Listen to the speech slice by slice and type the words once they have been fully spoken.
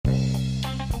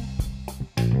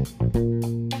Hey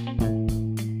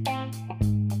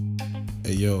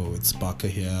yo, it's Baka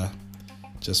here.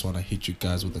 Just want to hit you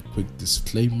guys with a quick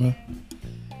disclaimer.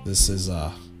 This is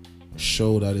a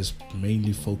show that is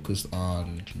mainly focused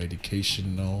on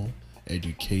medicational,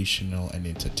 educational, and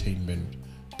entertainment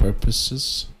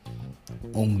purposes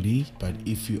only. But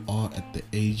if you are at the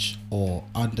age or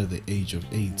under the age of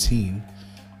 18,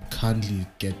 kindly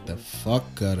get the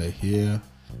fuck out of here.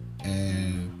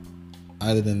 And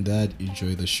other than that,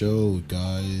 enjoy the show,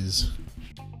 guys.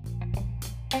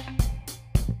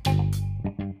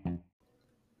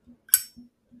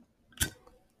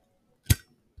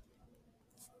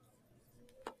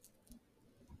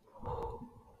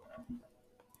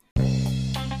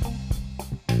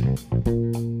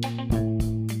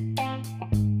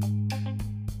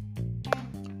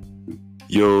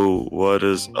 Yo, what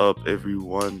is up,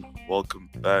 everyone? Welcome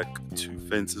back to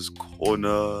Fence's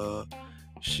Corner.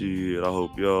 Shit, I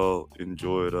hope y'all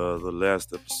enjoyed the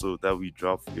last episode that we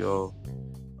dropped for y'all.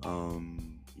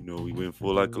 We went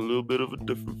for like a little bit of a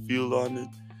different feel on it.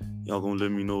 Y'all gonna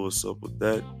let me know what's up with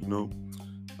that, y'all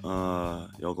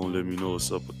gonna let me know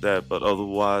what's up with that. But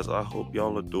otherwise, I hope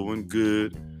y'all are doing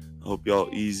good. I hope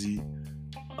y'all easy.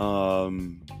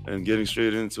 And getting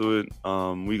straight into it,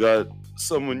 we got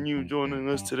someone new joining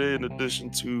us today in addition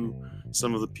to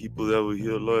some of the people that were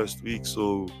here last week.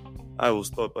 So I will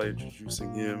start by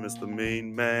introducing him as the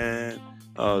main man,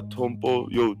 Tompo.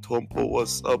 Yo, Tompo,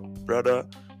 what's up, brother?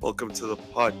 Welcome to the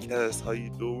podcast. How you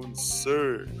doing,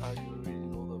 sir? I already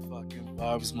know the fucking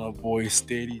vibes, my boy.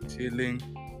 Steady chilling,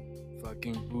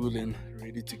 fucking cooling,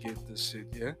 ready to get this shit,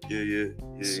 yeah? Yeah.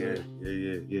 Sir.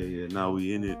 Yeah. Now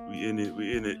we in it.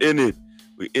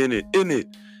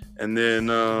 And then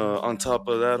on top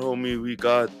of that, homie, we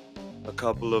got a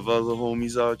couple of other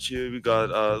homies out here. We got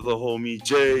the homie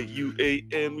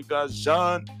Juan. We got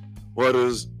Jean. What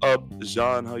is up,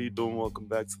 Jean? How you doing? Welcome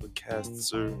back to the cast,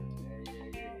 sir. Yo,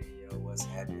 what's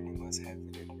happening?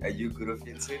 Are you good of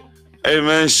it, sir? Hey,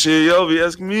 man, shit, y'all be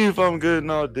asking me if I'm good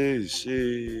nowadays,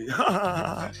 shit.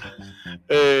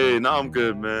 Hey, no, I'm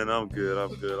good, man. I'm good. I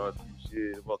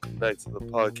appreciate it. Welcome back to the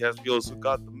podcast. We also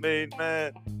got the main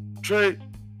man, Trey.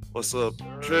 What's up,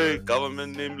 Trey?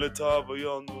 Government name Latava.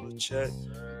 Y'all know the chat.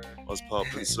 What's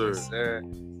poppin', sir? Yes, sir.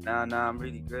 Nah, I'm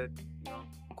really good.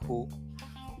 Cool.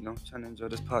 Trying to enjoy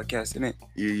this podcast, innit?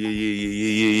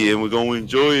 Yeah. And we're gonna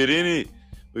enjoy it, innit?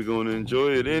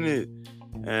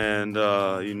 And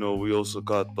we also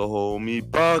got the homie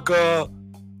Baka.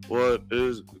 What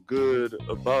is good,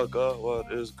 Baka? What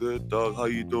is good, dog? How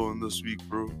you doing this week,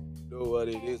 bro? Know what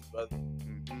it is, brother.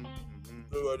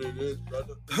 Know what it is,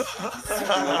 brother. Smoking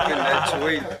that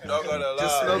joint. Not gonna lie.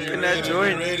 Just smoking that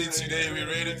joint. We're ready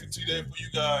today for you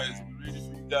guys. We're ready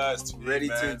for you guys today, Ready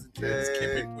to man. entertain. Let's keep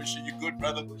it pushing. You good,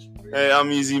 brother? Hey,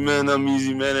 I'm Easy Man, and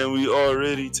we are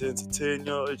ready to entertain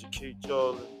y'all, educate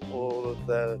y'all, and all of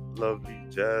that lovely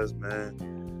jazz, man.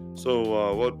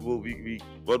 So, what will we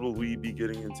be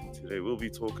getting into today? We'll be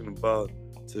talking about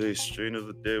today's strain of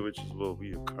the day, which is what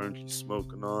we are currently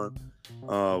smoking on,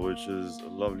 which is a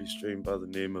lovely strain by the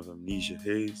name of Amnesia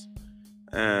Haze.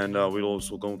 And we're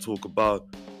also going to talk about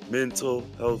mental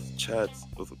health chats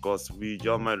with regards to weed.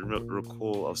 Y'all might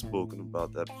recall I've spoken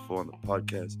about that before on the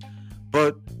podcast,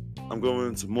 but I'm going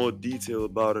into more detail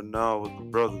about it now with the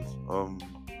brothers.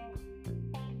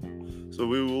 So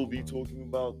we will be talking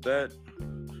about that.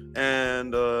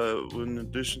 And in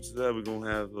addition to that, we're going to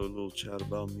have a little chat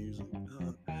about music.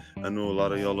 I know a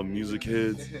lot of y'all are music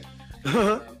heads.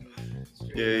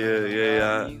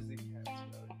 Yeah.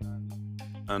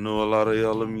 I know a lot of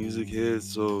y'all are music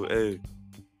heads, so hey,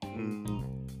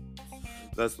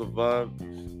 that's the vibe.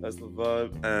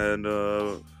 And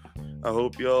I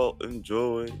hope y'all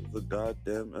enjoy the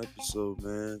goddamn episode,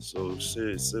 man. So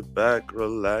sit back,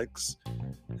 relax,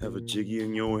 have a jiggy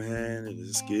in your hand, and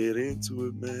just get into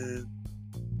it, man.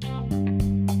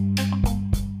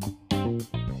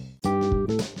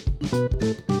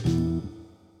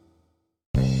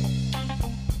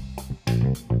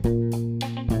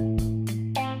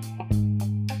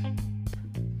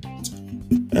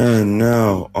 And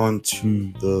now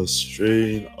onto the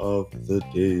strain of the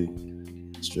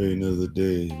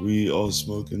day. We are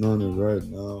smoking on it right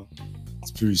now.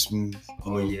 It's pretty smooth.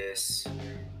 Yes.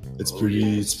 It's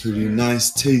pretty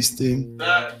nice tasting.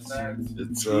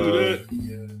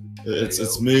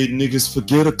 It's made niggas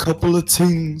forget a couple of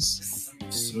things.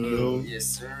 Yes,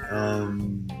 sir.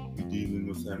 We dealing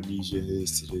with Amnesia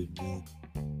Haze today, man.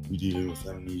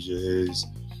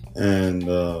 And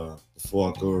before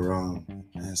I go around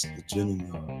and ask the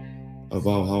gentlemen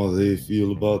about how they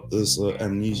feel about this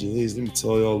Amnesia Haze, let me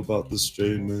tell y'all about this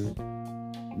strain, man.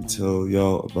 we tell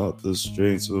y'all about this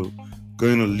strain. So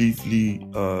going to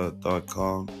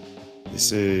leafly.com, they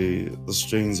say the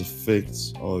strain's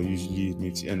effects are usually it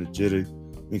makes you energetic,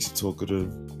 makes you talkative,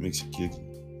 makes you giggly.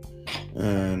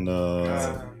 And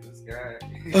this guy.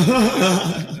 This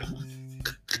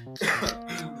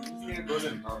guy goes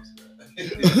in house,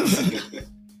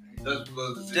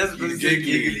 just because it's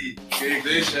giggly.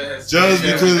 just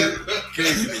because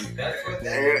that's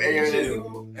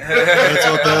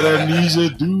what that amnesia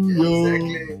do, yo.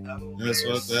 That's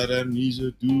what that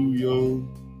amnesia do, yo.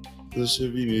 This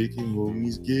should be making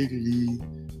homies giggly.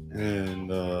 And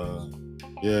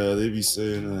yeah, they be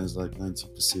saying that it's like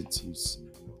 90% THC.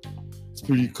 It's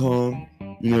pretty calm.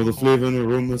 You know, the flavor and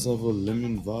aromas of a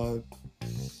lemon vibe.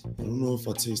 I don't know if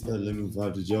I taste that lemon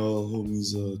vibe. Did y'all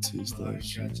homies taste that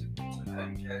shit?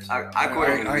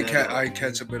 I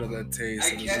catch a bit of that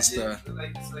taste. It was just like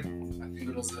it's like I think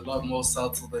it was a lot more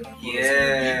subtle than I thought.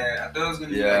 I thought it was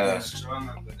gonna be like that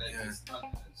stronger, but like it's not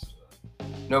that strong.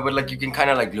 No, but like you can kind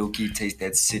of like low-key taste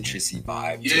that citrusy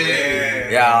vibe.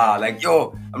 Yeah. Like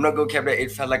yo, I'm not gonna cap it.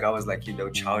 It felt like I was like, you know,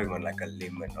 chowing on like a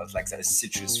lemon. I was like a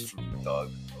citrus fruit, dog.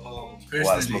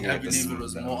 Personally, I believe it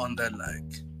was more on that like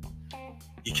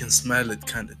you can smell it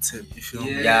kind of tip. You feel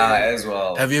me? Yeah, as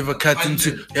well. Have you ever cut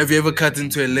into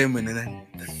a lemon and then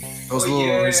those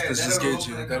little whispers just get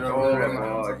you? It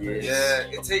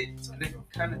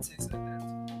kind of tastes like that.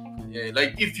 Yeah,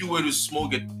 like if you were to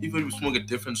smoke a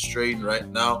different strain right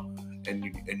now, and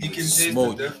you You can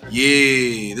smoke, taste the difference.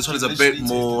 yeah, this one is a Literally bit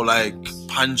taste more the like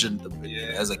pungent, a bit. Yeah.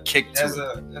 It has a kick to it.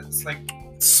 It's like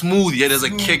Smooth, yeah. There's a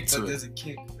smooth, kick but to it. There's a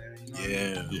kick, man. You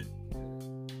know? Yeah.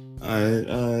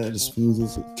 I smooth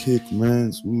with a kick,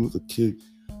 man. Smooth with a kick.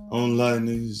 I don't lie,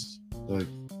 niggas. Like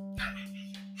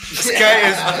This guy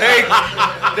is baked.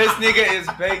 This nigga is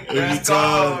baked. every He's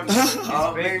time. gone. He's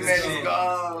baked, man. He's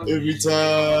gone. Every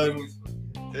time.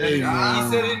 Hey, He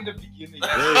man. said it in the beginning.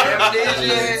 Yeah.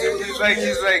 He's like,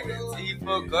 he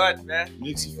forgot, man.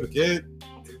 Makes you forget.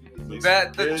 Makes Man,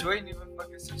 you the forget. joint even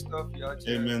fucking switched off, y'all.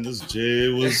 Hey, man, this J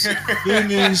was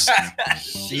finished.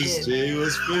 This J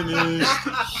was finished.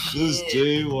 This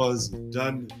J was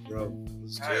done, bro.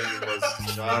 This J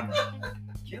was done.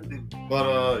 Killed him.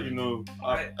 But you know,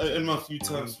 I in my few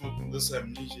times smoking this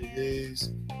amnesia haze.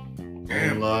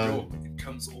 Damn, lie. yo, it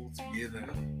comes all together.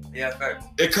 Yeah, fact.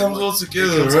 It comes all It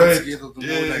together, comes all right? together, the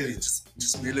Yeah. more like it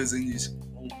just mellows in you.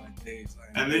 Oh my days.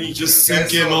 And then you just That's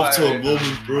sink in so off to high. a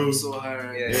moment, bro. I'm so high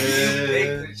right Yeah. now. Yeah.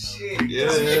 Baked as shit.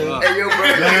 Yeah. Hey, yo, bro.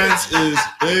 Lance is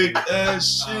big as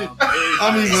shit. I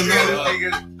don't even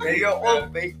know. Hey, yo, all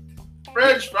baked.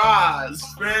 French fries.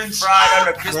 French Fried on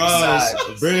the crispy fries.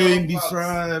 side. Brain be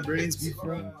fried. Brains be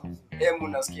fried. Yeah,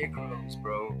 Muna scarecrows,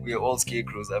 bro. We are all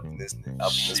scarecrows up in this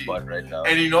spot right now.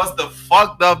 And you know what's the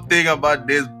fucked up thing about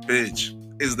this bitch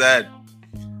is that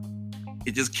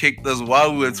it just kicked us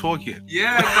while we were talking.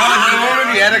 Yeah, the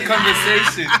moment we had a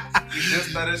conversation, we just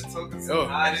started talking Oh, some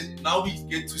hard and now we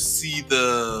get to see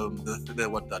the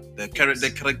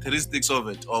characteristics of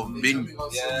it, of being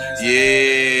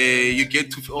you get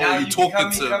to Now you you talking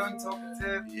becoming to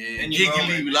talkative. yeah, and you know,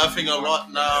 giggly, we laughing a lot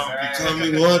now.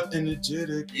 Becoming what?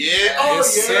 Energetic. Yeah,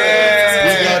 Yes, We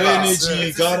sir. got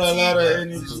energy. Got a lot of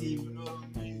energy. You know what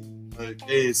I mean? Like,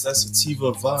 hey, it's that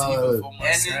sativa vibe.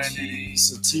 Energy.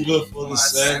 Sativa for the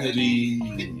sanity.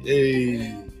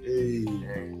 Hey.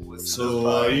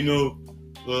 So you know,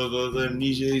 the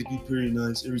amnesia haze be pretty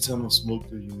nice. Every time I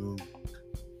smoked it, you know,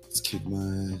 it's kicked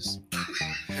my ass.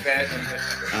 I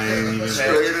ain't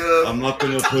even. I'm not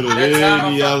gonna put it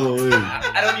any other way.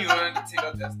 I don't even want to take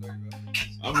out that story, bro.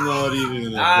 I'm not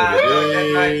even Ah, gonna put that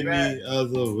it night, any man.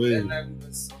 other That way. night we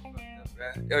were so fucked up,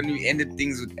 man. Yo, and we ended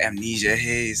things with amnesia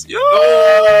haze. Yo,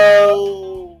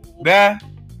 man.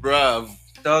 bruv.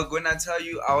 Dog, when I tell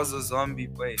you I was a zombie,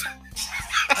 boy.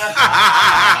 Dog,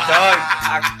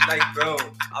 bro,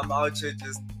 I'm out here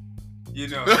just, you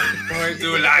know, going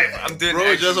through life. I'm doing Bro,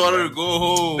 action, just wanted to go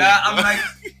home. Nah, I'm like,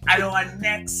 I don't want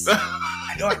necks.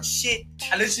 I don't want shit.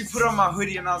 I literally put on my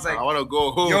hoodie and I was like, I want to go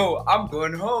home. yo, I'm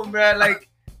going home, bro. Like,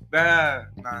 man,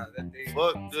 nah, that day.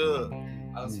 Fuck yeah.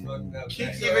 I was fucked up.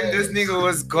 Even this nigga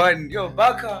was gone. Yo,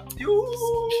 Baka.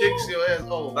 Kicks your ass.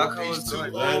 Oh, Baka was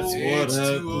H2O. That's what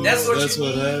happens. That's what That's you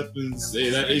what need. happens. Hey,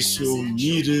 that H2O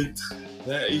needed.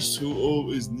 That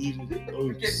H2O is needed.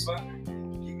 Look at Baka.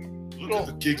 Look at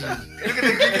the giggly. Look at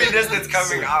the giggliness that's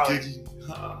coming out. Giggly.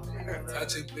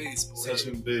 Touching base, boy.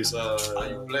 Touching base.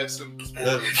 Bless him.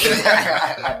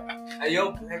 Hey,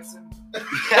 yo, Jackson.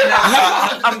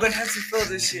 I'm gonna have to feel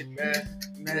this shit, man.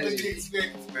 What do you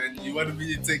expect, man? You want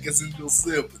me to take a single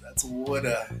sip? That's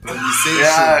water.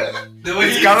 Yeah.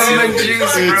 It's government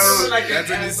juice, bro. That's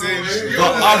an essential. The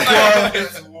aqua,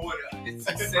 It's water. It's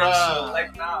essential.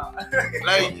 Like, nah.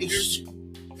 Like, it's,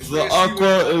 the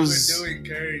aqua We're is. doing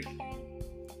currently.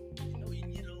 You know, you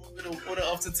need a little bit of water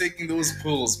after taking those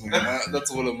pills, man. That's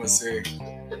all I'm gonna say.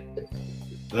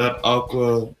 That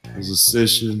aqua is a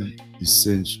session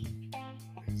essential.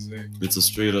 It's a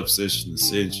straight up session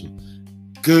essential.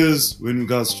 Cause when we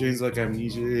got strains like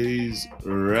Amnesia Haze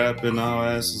wrapping our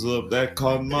asses up, that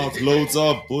cottonmouth loads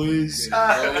up, boys.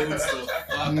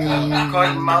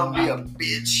 Cottonmouth be a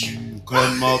bitch.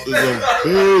 Cottonmouth is a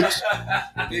bitch.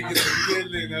 Niggas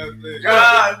killing out there.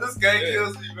 God, this guy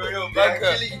kills me, bro. Yo, man,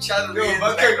 killing each other. Yo,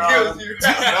 man, kills me.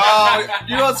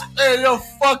 you know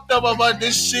what's fucked up about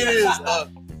this shit is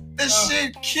this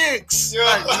shit kicks.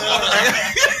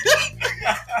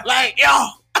 Like yo,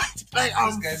 like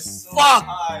I'm fucked.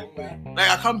 Like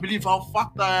I can't believe how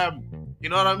fucked I am. You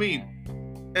know what I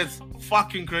mean? It's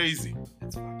fucking crazy.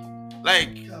 Like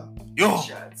yo,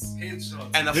 Shots. and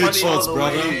the Headshots, funny all the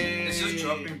brother. way, It's just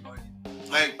dropping money.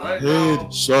 like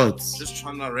Headshots. just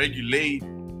trying to regulate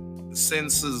the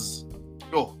senses.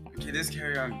 Yo, Okay, let's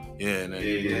carry on. yeah, nah,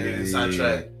 Yeah.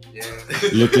 sidetrack. Yeah.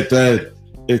 Look at that.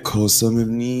 It caused some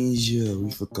amnesia.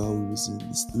 We forgot we was in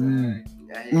the studio.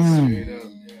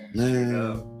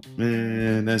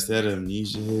 Man, that's that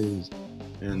Amnesia Haze.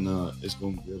 And it's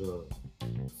gonna get a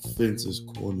Fences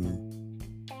Corner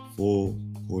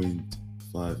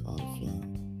 4.5 out of 5.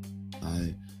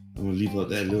 I'm gonna leave out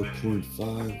that little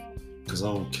 0.5 because I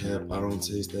don't cap. I don't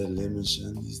taste that lemon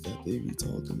shandies that they be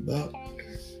talking about.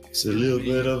 It's a little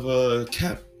bit of a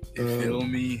cap. You feel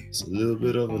me? It's a little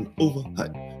bit of an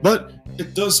overhype, but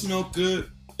it does smell good.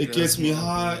 It gets me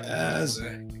high as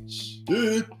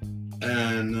shit.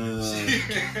 And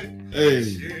hey,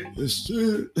 it's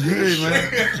shit. Hey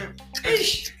man,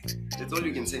 That's all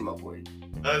you can say, my boy.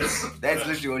 that's That's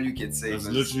literally all you can say, that's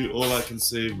man. literally all I can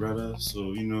say, brother.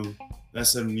 So you know,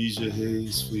 that's Amnesia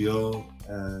Haze for y'all,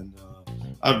 and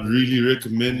I'd really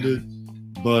recommend it.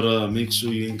 But make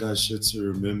sure you ain't got shit to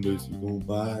remember if you gonna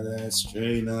buy that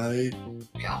strain, alright?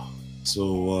 Yeah.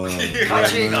 So This guy's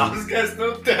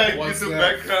still dying in the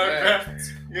background.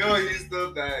 Yo, he's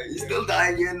still dying. He's still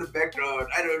dying here in the background.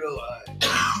 I don't know why.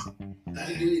 I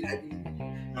believe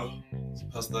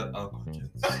pass that alcohol, kids.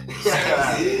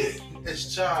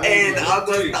 It's child. Hey, the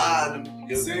alcohol's done.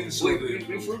 Essential. Wait,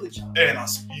 refill the jar. And I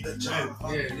speak the child.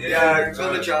 Yeah,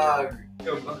 refill the jar.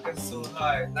 Yo, Baka's so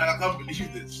high. Like I can't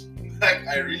believe this. Like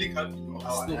I really can't believe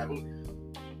how I am.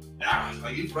 Yeah,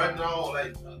 like if right now,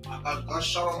 like I got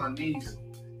shot on my knees.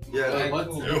 Yeah.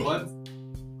 What?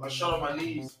 I shot on my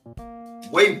knees.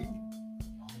 Wait,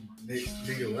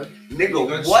 Nigga, what?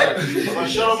 nigga, what? I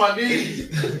shot on my knees.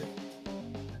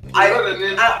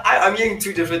 I'm hearing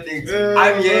two different things.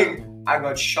 I'm hearing I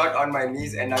got shot on my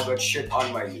knees and I got shit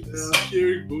on my knees. I'm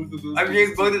hearing both of those. I'm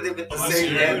hearing both of them at the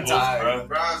same damn time.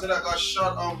 Bro, I said I got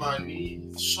shot on my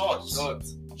knees. Shot. Shot.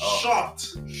 Shot.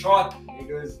 Shot,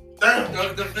 niggas.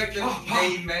 Damn. The fact that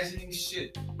they imagining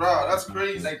shit. Bro, that's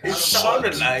crazy. Like, it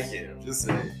sounded like it. I'm just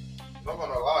saying. I'm not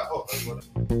gonna lie. Oh, that's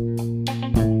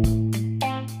what.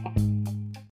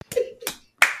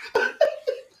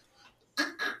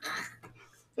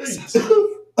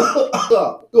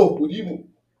 Go, Kudimu.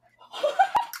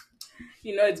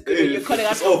 You know it's good when you're calling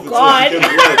us It's off, for it's God. off.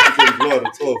 It's in blood,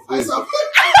 it's off.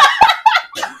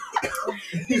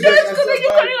 You know it's good when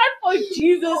you're calling us for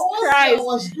Jesus Christ. I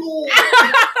was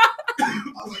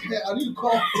like, man, I need to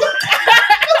call.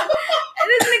 And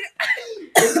it's like,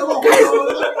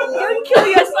 don't kill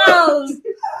yourselves.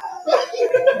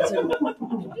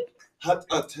 Hot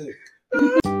attack.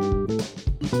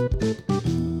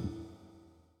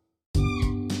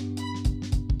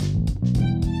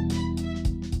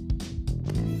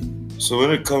 So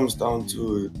when it comes down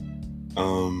to it,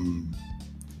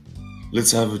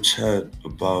 let's have a chat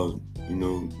about, you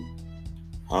know,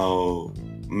 how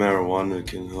marijuana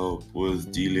can help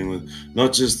with dealing with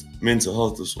not just mental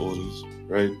health disorders,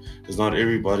 right? Because not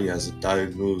everybody has a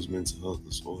diagnosed mental health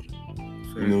disorder.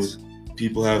 You know,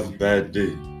 people have a bad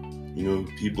day. You know,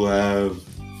 people have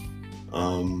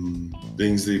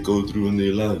things they go through in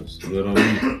their lives. You know what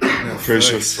I mean?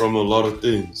 Pressure from a lot of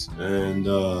things. And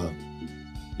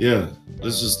yeah,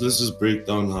 let's just break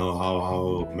down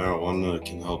how marijuana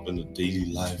can help in the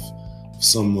daily life of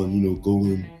someone, you know,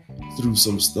 going through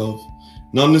some stuff.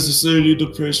 Not necessarily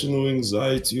depression or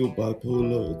anxiety or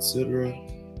bipolar, etc.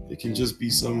 It can just be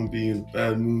someone being in a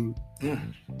bad mood. You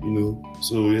know.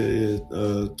 So yeah.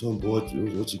 Tom, what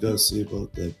you got to say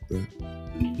about that, bro?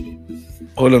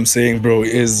 All I'm saying, bro,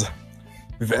 is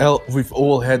we've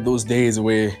all had those days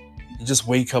where you just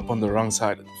wake up on the wrong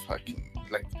side of the fucking,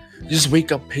 like, you just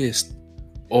wake up pissed,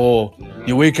 or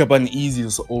you wake up uneasy,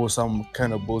 or some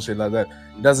kind of bullshit like that.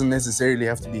 It doesn't necessarily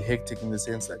have to be hectic in the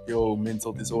sense like, yo,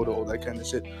 mental disorder, all that kind of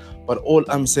shit. But all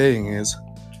I'm saying is,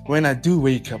 when I do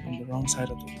wake up on the wrong side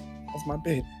of my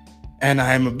bed, and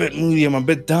I'm a bit moody, I'm a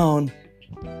bit down,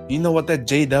 you know what that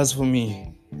J does for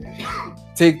me?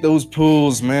 Take those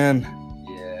pulls, man.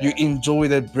 You enjoy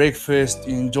that breakfast,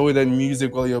 you enjoy that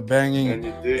music while you're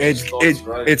banging.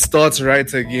 It starts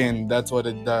right again. That's what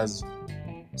it does.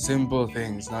 Simple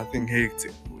things, nothing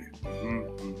hectic.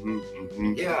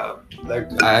 Yeah,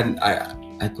 like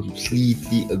I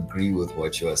completely agree with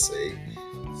what you are saying.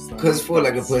 Because for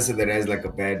like a person that has like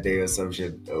a bad day or some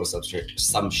shit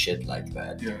like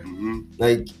that,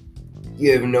 like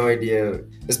you have no idea.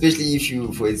 Especially if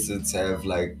you, for instance, have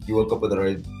like you woke up on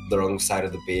the wrong side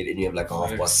of the bed and you have like a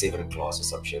 7:30 class or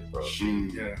some shit, bro.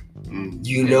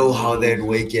 You know how that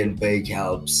wake and bake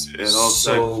helps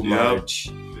so much.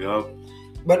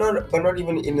 But not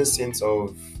even in the sense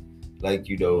of like,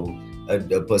 you know,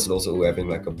 a person also having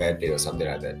like a bad day or something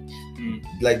like that.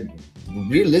 Like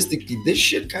realistically, this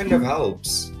shit kind of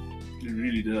helps. It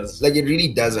really does. Like it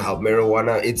really does help.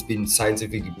 Marijuana, it's been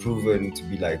scientifically proven to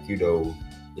be like, you know,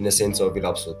 in a sense of it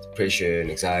helps with depression,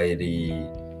 anxiety,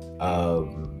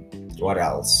 what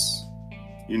else?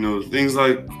 You know, things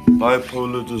like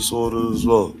bipolar disorder as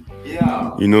well.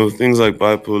 Yeah. You know, things like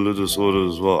bipolar disorder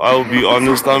as well. I'll be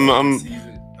honest, I'm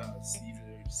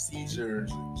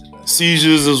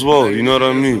seizures as well. You know what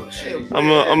I mean? I'm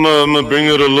gonna bring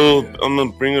it a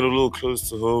little close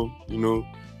to home. You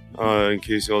know, in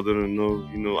case y'all didn't know.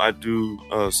 You know, I do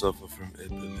suffer from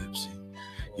epilepsy.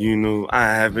 You know, I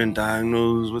have been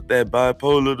diagnosed with that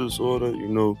bipolar disorder. You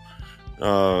know,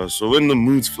 so when the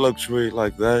moods fluctuate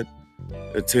like that,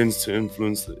 it tends to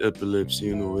influence the epilepsy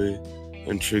in a way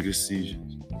and trigger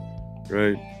seizures,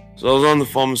 right? So I was on the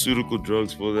pharmaceutical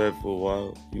drugs for that for a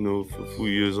while. You know, for a few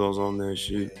years I was on that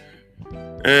shit.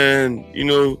 And, you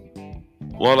know,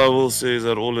 what I will say is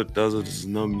that all it does is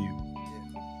numb you.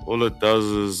 All it does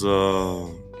is,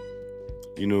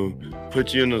 you know,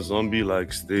 put you in a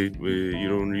zombie-like state where you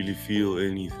don't really feel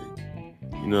anything.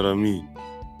 You know what I mean?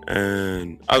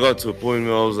 And I got to a point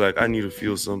where I was like, I need to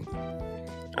feel something.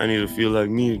 I need to feel like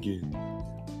me again.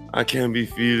 I can't be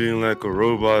feeling like a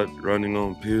robot running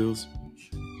on pills.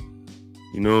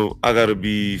 You know, I gotta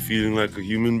be feeling like a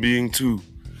human being too.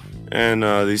 And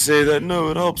they say that no,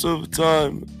 it helps over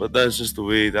time, but that's just the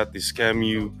way that they scam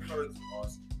you.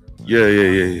 Yeah.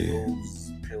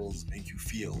 Those pills make you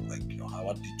feel like, you know,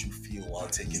 what did you feel while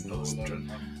taking those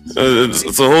drugs?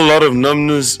 It's a whole lot of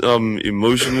numbness,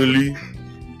 emotionally.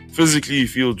 Physically, you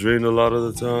feel drained a lot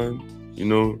of the time. You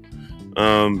know,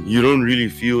 you don't really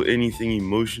feel anything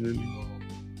emotionally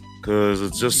because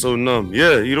it's just so numb.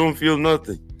 Yeah, you don't feel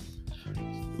nothing.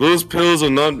 Those pills are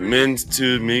not meant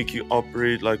to make you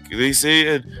operate like they say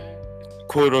it,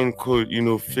 quote unquote, you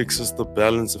know, fixes the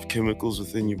balance of chemicals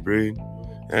within your brain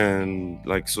and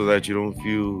like so that you don't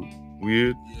feel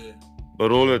weird.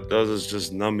 But all it does is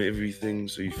just numb everything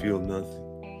so you feel nothing.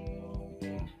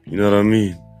 You know what I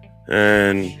mean?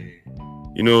 And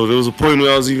you know, there was a point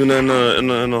where I was even in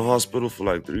a hospital for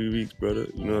like 3 weeks, brother.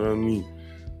 You know what I mean?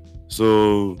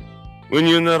 So when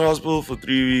you're in that hospital for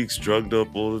 3 weeks, drugged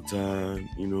up all the time,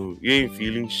 you know, you ain't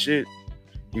feeling shit.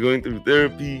 You're going through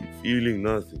therapy, feeling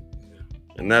nothing.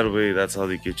 And that way, that's how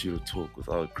they get you to talk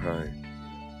without crying.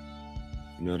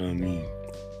 You know what I mean?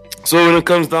 So when it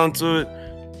comes down to it,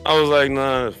 I was like,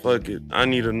 nah, fuck it. I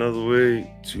need another way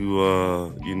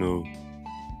to, you know,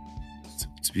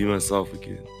 to be myself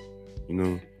again, you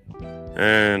know?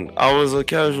 And I was a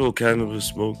casual cannabis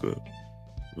smoker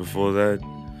before that.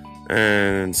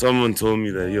 And someone told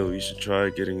me that, yo, you should try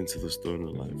getting into the stoner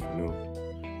life, you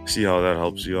know? See how that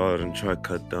helps you out and try to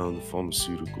cut down the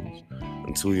pharmaceuticals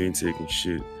until you ain't taking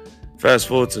shit. Fast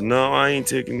forward to now, I ain't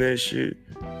taking that shit.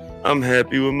 I'm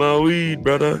happy with my weed,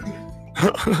 brother.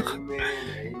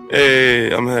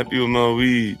 Hey, I'm happy with my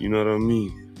weed, you know what I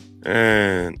mean?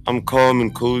 And I'm calm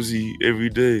and cozy every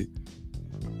day.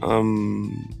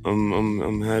 I'm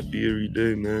happy every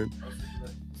day, man.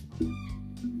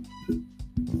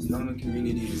 Stoner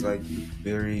community is like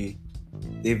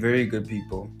they're very good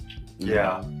people.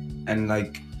 Yeah. And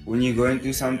like when you're going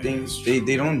through something,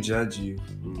 they don't judge you.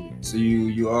 So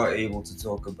you are able to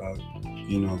talk about,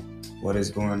 you know, what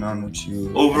is going on with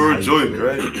you. Over a joint,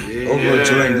 right? Over a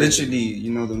joint, literally,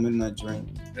 you know, the midnight joint.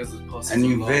 And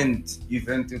you vent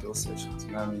through those sessions,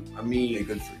 you know what I mean? They're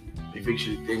good for you. If you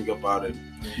actually think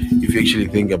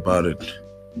about it,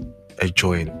 a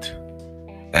joint,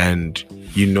 and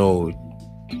you know,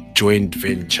 joint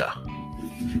venture,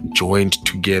 joined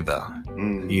together.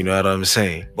 You know what I'm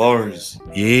saying? Bars.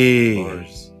 Yeah,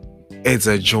 Bars. it's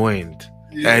a joint,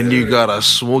 and you gotta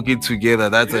smoke it together.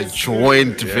 That's a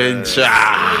joint venture.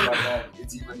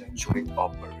 It's even a joint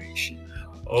operation.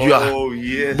 Oh,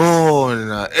 yes.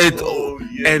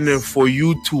 And then for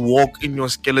you to walk in your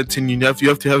skeleton, you have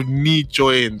to have knee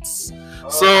joints.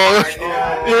 So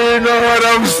you know what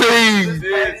I'm saying?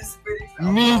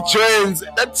 Knee joints.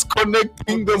 That's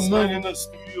connecting the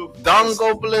move.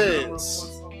 Dango blends.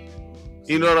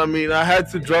 You know what I mean? I had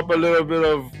to drop a little bit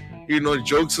of,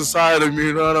 jokes aside of me,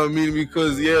 you know what I mean?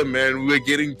 Because, yeah, man, we're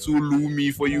getting too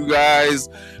loomy for you guys.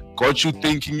 Got you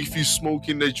thinking if you smoke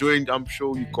in the joint, I'm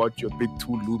sure you got you a bit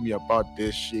too loomy about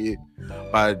this shit.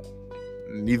 But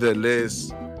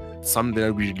nevertheless, something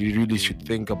that we really should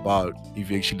think about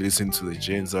if you actually listen to the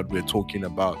gens that we're talking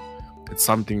about. It's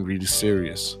something really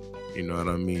serious. You know what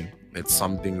I mean? It's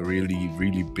something really,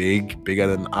 really big, bigger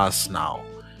than us now.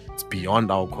 It's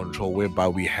beyond our control, whereby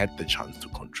we had the chance to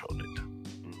control it.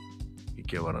 You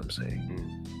get what I'm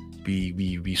saying?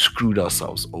 We screwed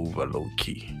ourselves over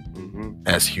low-key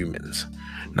as humans.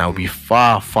 Now we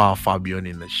far beyond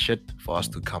in the shit for us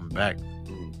to come back.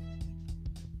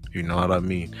 You know what I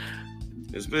mean?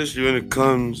 Especially when it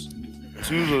comes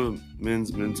to the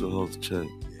men's mental health chat.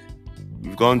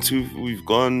 We've gone to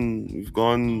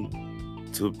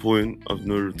the point of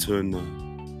no return now.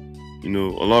 A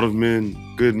lot of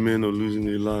good men are losing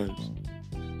their lives.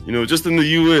 Just in the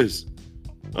US,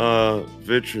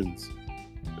 veterans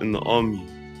in the army,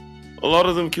 a lot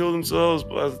of them kill themselves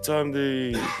by the time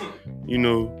they,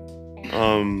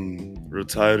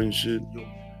 retired and shit,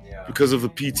 because of the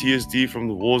PTSD from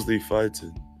the wars they fight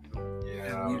in.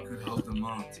 Yeah, we could help them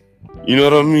out. You know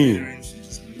what I mean? Parents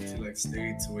just need to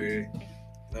states where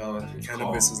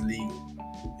cannabis is legal.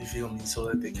 You feel me? So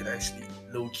that they can actually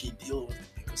low key deal with it,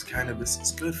 because cannabis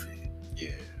is good for you. Yeah.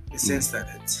 In the sense that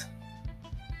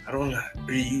I don't want to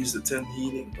reuse the term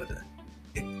healing, but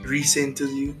it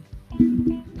recenters you,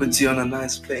 puts you on a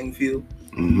nice playing field.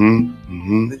 Then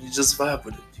you just vibe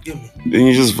with it. You get me? Then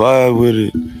you just vibe with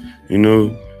it,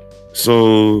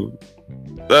 So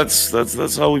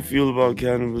that's how we feel about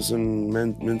cannabis and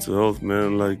mental health,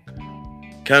 man. Like,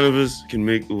 cannabis can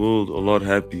make the world a lot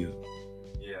happier.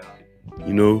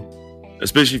 Yeah.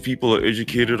 Especially if people are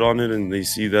educated on it and they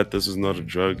see that this is not a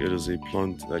drug, it is a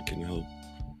plant that can help.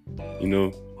 Oh,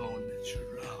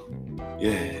 natural.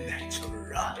 Yeah.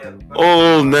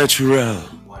 All natural.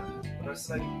 But it's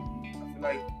I feel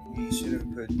like we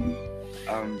shouldn't put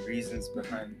reasons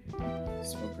behind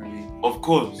smoking weed. Of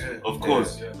course. I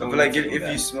feel like if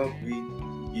you smoke weed,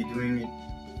 you're doing it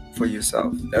for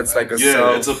yourself. That's like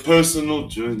it's a personal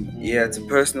journey. Yeah, it's a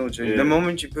personal journey. Yeah. The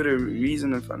moment you put a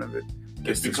reason in front of it,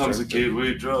 it becomes a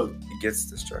gateway drug. It gets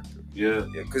destructive. Yeah,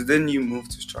 because then you move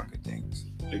to stronger things.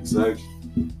 Exactly.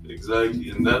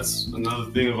 And that's another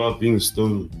thing about being a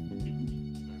stoner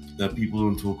that people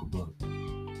don't talk about.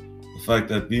 The fact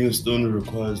that being a stoner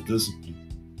requires discipline.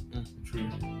 True.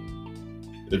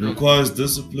 It requires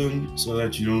discipline so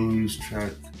that you don't lose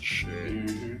track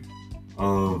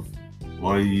of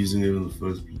why you're using it in the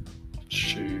first place.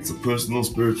 It's a personal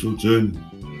spiritual journey.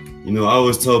 I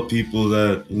always tell people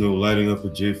that, lighting up a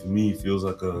J for me feels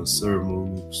like a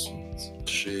ceremony of sorts.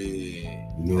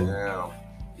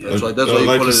 That's why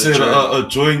like you said, a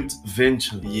joint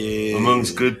venture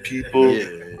amongst good people,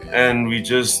 and we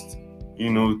just,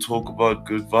 talk about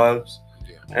good vibes,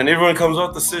 and everyone comes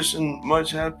out the session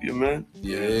much happier, man.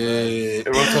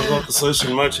 Everyone comes out the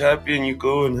session much happier, and you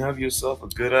go and have yourself a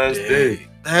good ass day.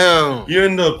 Damn. You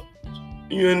end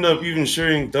up even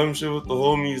sharing dumb shit with the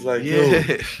homies, like,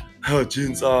 yo,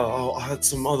 gents, I had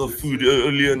some other food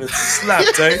earlier and it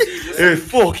slapped, eh? It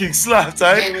fucking slapped,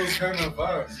 eh?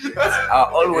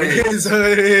 Always.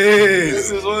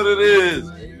 This is what it is.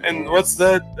 And what's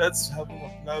that? That's having a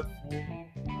platform,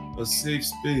 a safe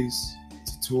space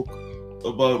to talk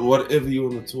about whatever you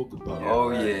want to talk about. Oh,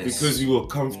 yes. Because you are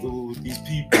comfortable with these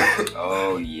people.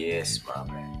 Oh, yes, my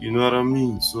man. You know what I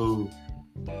mean? So,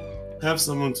 have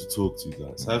someone to talk to,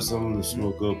 guys. Have someone to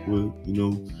smoke up with.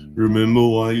 Remember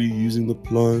why you're using the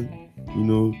plant.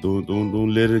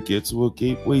 Don't let it get to a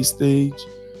gateway stage,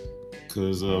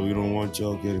 because we don't want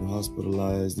y'all getting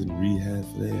hospitalized and rehab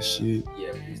for that shit.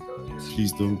 Yeah, please don't.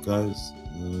 Please don't, guys.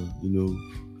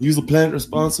 Use the plant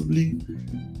responsibly.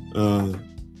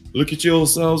 Look at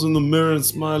yourselves in the mirror and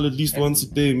smile at least once a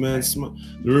day, man.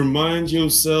 Remind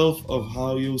yourself of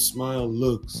how your smile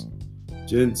looks,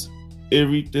 gents.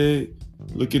 Every day,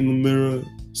 look in the mirror,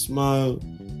 smile,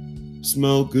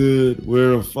 smell good,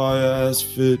 wear a fire-ass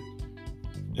fit,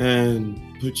 and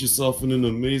put yourself in an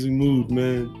amazing mood,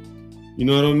 man. You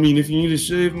know what I mean? If you need to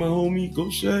shave, my homie, go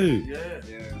shave. Yeah.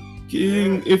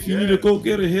 King, if you need to go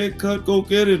get a haircut, go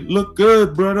get it. Look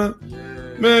good, brother.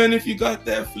 Man, if you got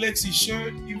that flexy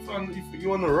shirt, if you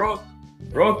want to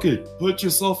rock it. Put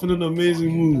yourself in an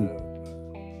amazing mood.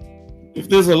 If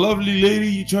there's a lovely lady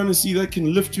you're trying to see that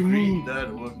can lift your mood,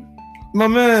 my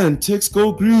man, text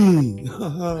go green.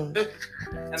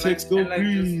 Text go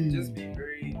green. Just be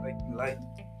very like polite.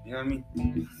 You know what I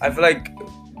mean? I feel like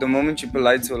the moment you're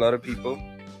polite to a lot of people,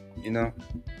 you know,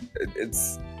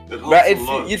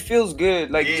 it feels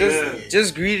good. Like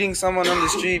just greeting someone on the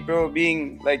street, bro,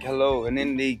 being like hello, and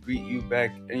then they greet you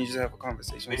back, and you just have a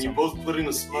conversation. And you're both putting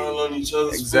a smile on each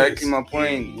other's face. Exactly my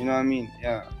point. You know what I mean?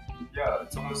 Yeah. Yeah,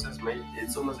 it's almost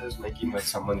as making like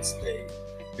someone's day,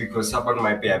 because someone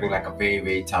might be having like a very,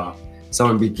 very tough.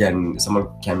 Someone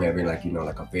can be having like, you know,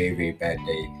 like a very, very bad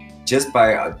day. Just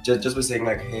by saying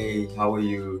like, hey, how are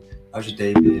you? How's your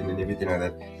day been? And everything like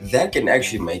that. That can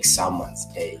actually make someone's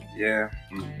day. Yeah.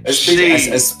 Especially if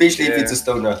it's a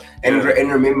stoner. And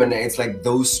remember, it's like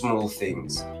those small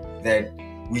things that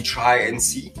we try and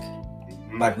seek,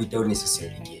 but we don't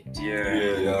necessarily get. Yeah.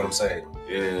 You know what I'm saying?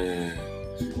 Yeah.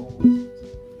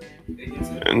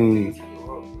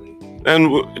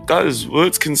 And guys,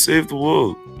 words can save the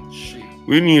world.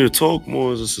 We need to talk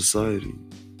more as a society.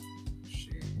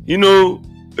 You know,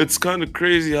 it's kind of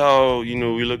crazy how, you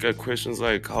know, we look at questions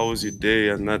like, how was your day?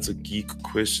 And that's a geek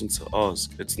question to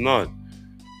ask. It's not.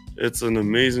 It's an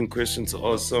amazing question to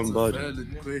ask somebody.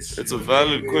 It's a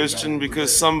valid question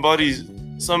because somebody's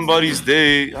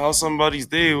day, how somebody's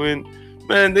day went,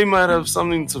 man, they might have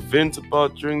something to vent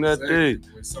about during that day.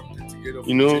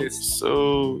 You know,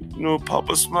 so, you know, pop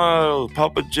a smile,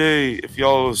 Papa J. If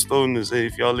y'all are stoners, hey,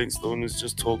 if y'all ain't stoners,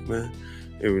 just talk, man.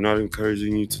 Hey, we're not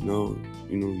encouraging you to know,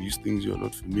 you know, use things you're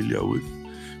not familiar with.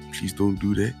 Please don't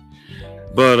do that.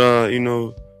 But, you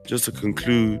know, just to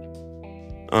conclude,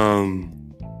 I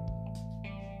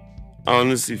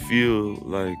honestly feel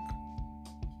like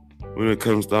when it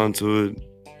comes down to it,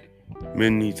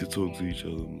 men need to talk to each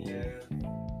other more. Yeah.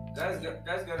 Guys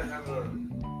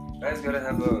gotta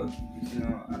have a, you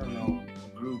know, I don't know, a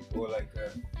group or like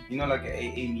a, you know, like an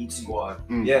AA meeting. Squad.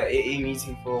 Yeah, AA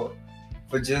meeting for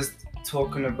just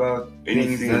talking about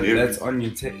things that's on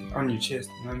your chest. You know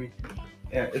what I mean?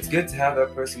 Yeah, it's good to have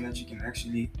that person that you can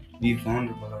actually be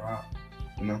vulnerable around.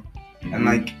 You know, and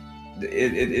like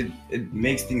it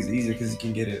makes things easier because you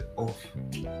can get it off.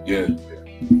 Yeah.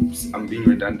 I'm being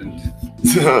redundant.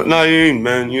 No, you ain't,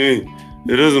 man. You ain't.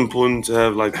 It is important to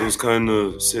have like those kind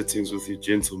of settings with your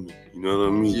gentlemen. You know what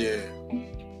I mean? Yeah.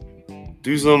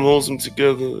 Do something wholesome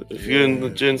together. If you're in the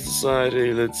gent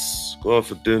society, let's go out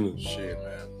for dinner. Shit,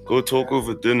 man. Go talk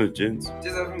over dinner, gents.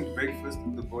 Just having breakfast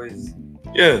with the boys.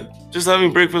 Yeah, just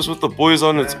having breakfast with the boys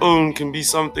on its own can be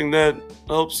something that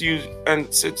helps you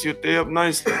and sets your day up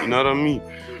nicely. You know what I mean?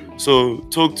 So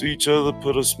talk to each other,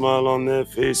 put a smile on their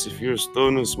face. If you're a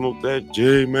stoner, smoke that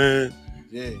J, man.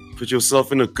 Yeah. Put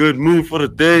yourself in a good mood for the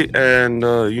day and,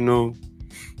 you know,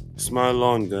 smile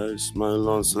on, guys. Smile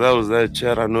on. So that was that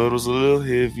chat. I know it was a little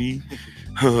heavy.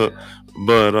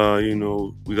 But, you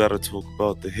know, we got to talk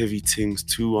about the heavy things,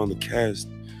 too, on the cast.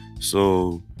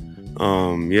 So,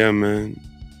 yeah, man.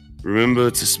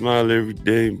 Remember to smile every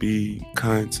day and be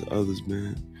kind to others,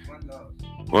 man.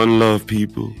 One love,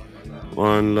 people.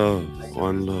 One love.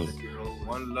 One love.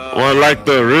 One like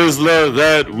the Rizzler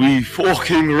that we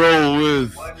fucking roll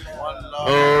with.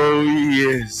 Oh,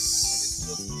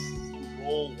 yes.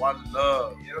 Roll one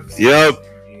love. Yep.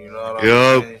 You know what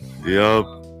I'm saying? Yep.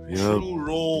 True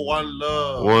roll one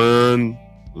love. One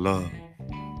love.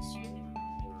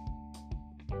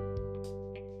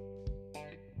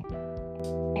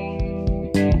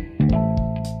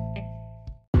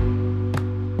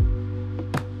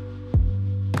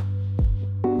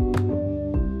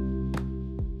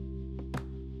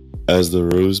 As the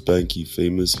Rose Banky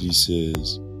famously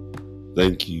says,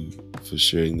 thank you for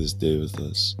sharing this day with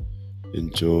us.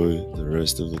 Enjoy the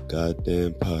rest of the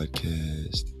goddamn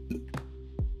podcast.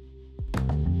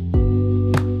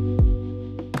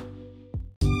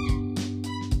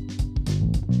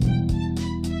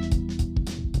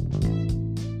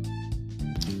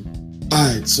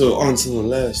 Alright, so on to the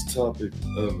last topic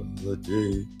of the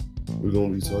day. We're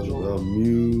going to be talking about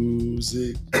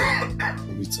music.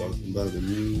 We'll be talking about the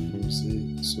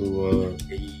music. So,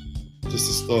 just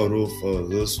to start off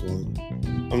this one,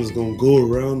 I'm just going to go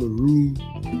around the room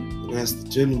and ask the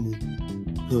gentlemen.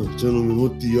 Gentlemen,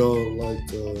 what do y'all like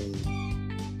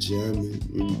jamming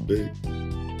when you bake?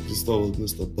 Let's start with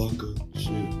Mr. Baka.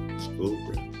 Shit, let's go,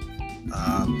 bro.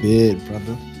 Bit,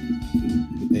 brother.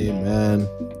 Hey, man.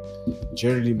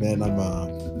 Generally, man, I'm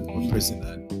a person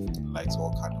that likes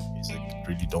all kind of music.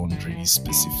 Really don't really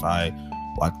specify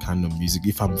what kind of music.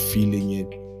 If I'm feeling it,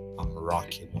 I'm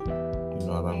rocking it. You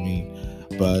know what I mean?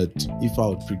 But if I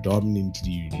would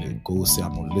predominantly go say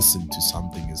I'm gonna listen to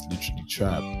something is literally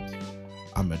trap,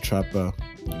 I'm a trapper.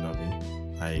 You know what I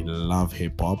mean? I love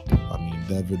hip hop. I mean,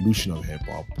 the evolution of hip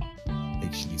hop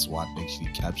actually is what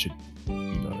actually captured. You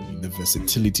know what I mean? The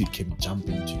versatility it can jump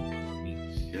into.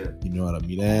 You know what I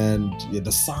mean? And yeah,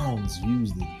 the sounds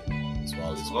used in it as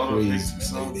well is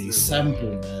crazy. Man. They sample,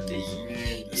 man.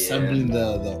 They're sampling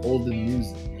the older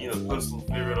music. You know, personal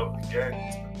favorite of the gang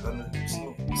is the Gunner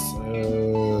himself.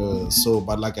 So,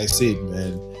 but like I said,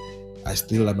 man, I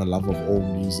still am a lover of all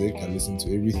music. I listen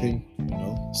to everything, you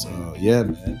know. So yeah,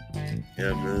 man.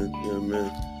 Yeah,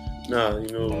 man. Nah, you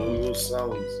know, those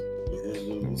sounds.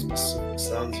 Those specific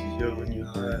sounds you hear when you're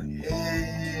high.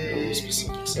 Those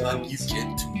specific sounds. You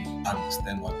get to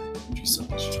understand what the producer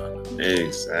was trying to do.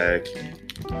 Exactly.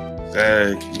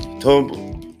 Tombo,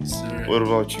 what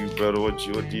about you, brother? What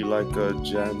do you like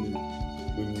jamming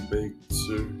when you bake,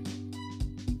 sir?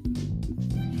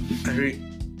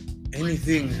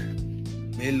 Anything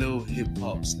mellow hip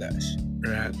hop /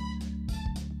 rap,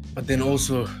 but then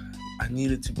also I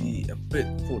need it to be a bit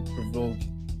thought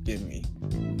provoking. Get me?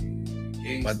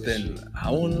 But then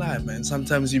I won't lie, man.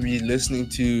 Sometimes you be listening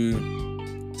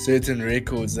to certain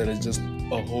records that are just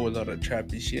a whole lot of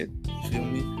trappy shit. You feel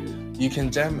me? You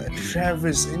can jam any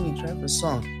Travis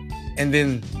song, and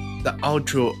then the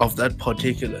outro of that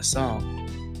particular song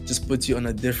just puts you on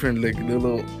a different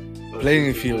little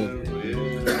playing field.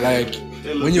 Like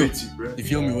when you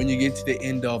feel me, when you get to the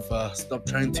end of Stop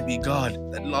Trying to Be God,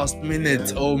 that last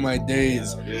minute, oh my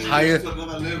days,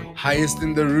 highest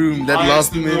in the room, that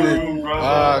last minute,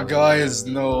 guys,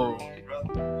 no,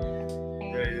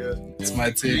 it's my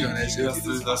take on that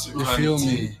shit. You feel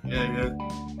me?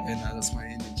 And that's my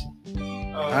energy.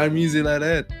 High music like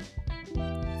that.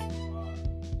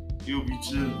 You'll be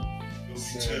chilling.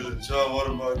 John, what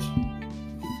about you?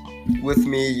 With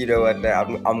me, you know what?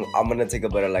 I'm gonna take a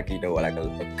bit of like a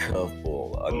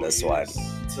curveball on this one.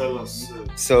 Tell us.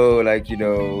 So like, you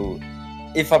know,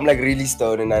 if I'm like really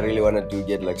stoned and I really wanna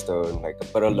get like stoned, like a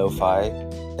bit of lo-fi,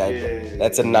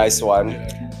 that's a nice one.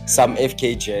 Some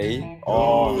FKJ.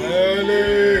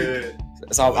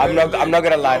 So I'm not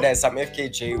gonna lie, there's some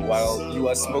FKJ while you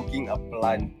are smoking a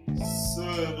blunt.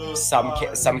 Some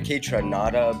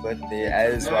K-Tranada, but there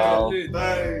as well.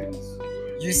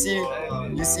 You see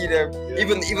them,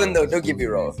 even though, don't get me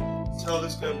wrong,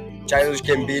 Childish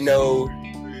Gambino,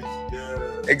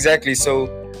 exactly. So,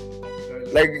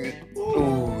 like,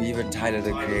 even Tyler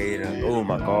the Creator. Oh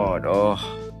my God,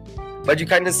 But you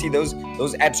kind of see those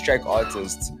abstract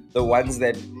artists, the ones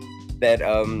that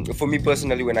for me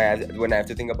personally, when I have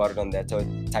to think about it on that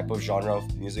type of genre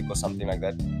of music or something like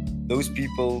that, those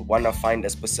people want to find a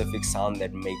specific sound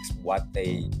that makes what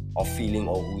they are feeling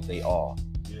or who they are.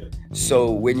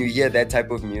 So when you hear that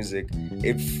type of music,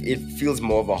 it feels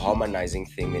more of a harmonizing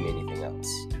thing than anything else.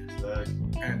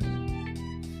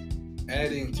 And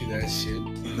adding to that shit,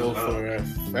 you know for a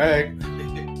fact,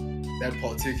 that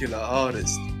particular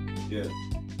artist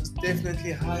was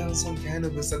definitely high on some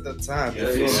cannabis at that time.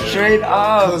 Straight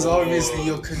up. Because obviously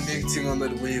you're connecting on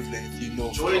that wavelength, you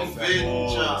know. Joint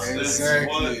venture.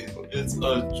 Exactly. It's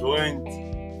a joint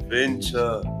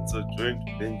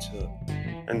venture.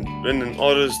 And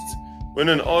when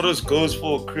an artist goes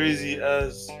for a crazy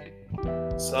ass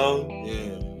sound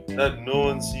that no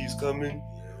one sees coming,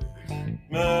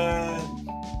 man,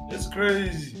 it's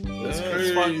crazy. It's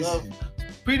fucked up.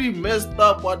 Pretty messed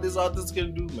up what this artist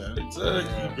can do, man.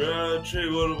 Exactly, bro. Trey,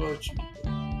 what about you?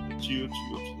 What you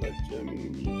like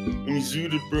jamming when you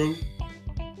zooted, bro?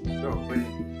 No, wait.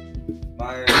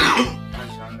 My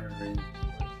genre range.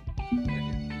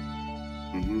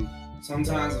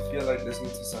 Sometimes I feel like listening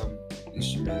to some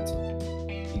instrumental,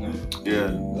 you know?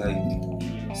 Yeah.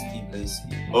 Like Steve Lacy.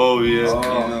 Oh, yeah.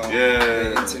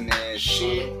 The internet.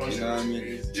 You know what I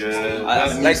mean? Yeah.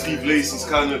 I like Steve Lacy's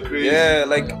kind of crazy. Yeah,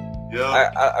 like,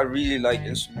 I really like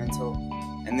instrumental.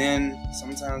 And then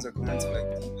sometimes I go into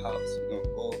like deep house, you know,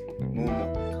 or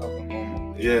Momo, cover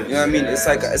Momo. Yeah. You know what I mean? It's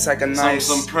like a nice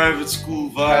some private school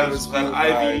vibes, that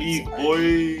Ivy League boy.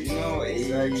 You know,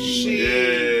 exactly.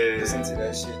 Yeah. Listen to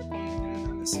that shit. And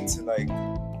I listen to like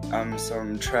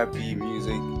some trappy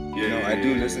music. You know, I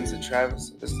do listen to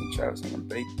Travis. Listen to Travis on the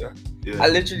break. I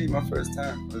literally, my first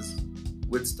time was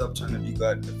with Stop Trying to Be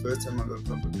God. The first time I got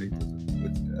proper break was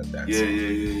with that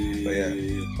song. But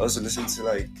yeah. Also listen to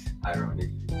like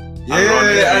Ironically.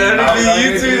 Ironically,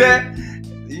 you do that.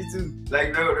 You too.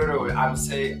 Like no. I'm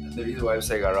saying the reason why I'm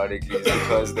saying ironically is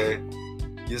because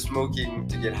you're smoking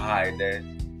to get high,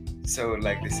 then So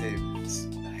like they say,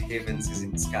 heavens is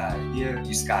in sky. Yeah.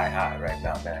 You sky high right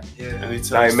now, man. Yeah.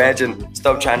 Now imagine,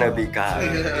 stop trying to be God.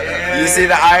 You see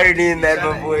the irony in that,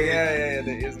 my boy? Yeah,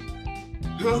 there is.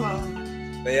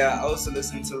 But yeah, I also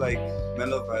listen to like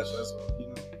mellow vibes as well, you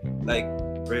know, like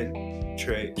Brent,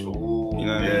 Trey, you know what I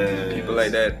mean? People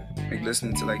like that, like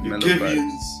listening to like mellow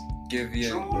vibes. Give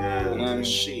you, Yeah,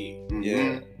 shit.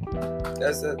 yeah.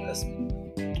 That's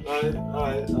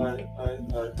Alright.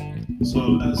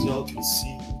 So as y'all can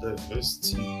see, the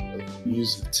diversity of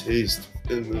music taste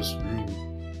in this room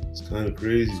is kind of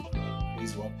crazy.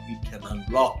 Is what we can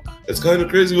unlock. It's kind of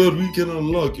crazy what we can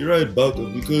unlock. You're right, Baka,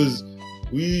 because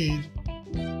weed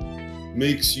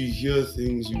makes you hear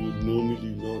things you would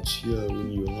normally not hear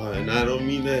when you're high. And I don't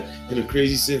mean that in a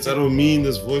crazy sense. I don't mean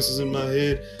there's voices in my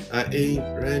head. I ain't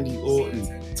Randy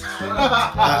Orton.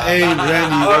 I ain't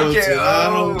Randy Orton. I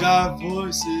don't got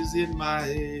voices in my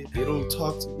head. They don't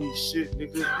talk to me shit,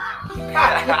 nigga. They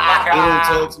don't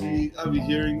talk to me. I be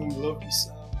hearing them lovely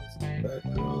sounds in the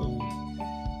background.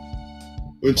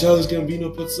 When Childish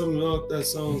Gambino puts something out that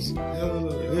sounds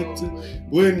hella hectic.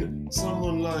 When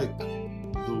someone like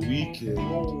The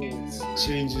Weeknd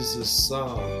changes the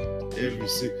sound every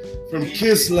from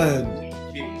Kissland.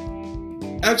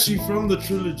 Actually, from the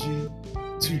trilogy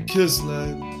to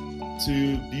Kissland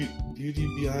to Beauty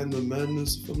Behind the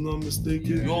Madness, if I'm not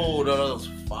mistaken. Yo, that was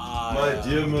fire. My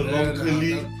Dear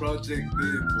Melancholy, That project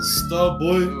there, boy.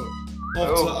 Starboy,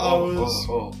 After Hours,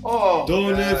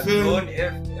 Dawn FM.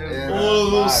 All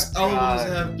those albums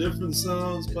have different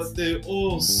sounds, but they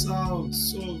all sound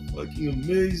so fucking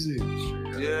amazing.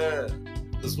 Yeah.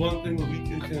 There's one thing The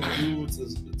Weeknd can do,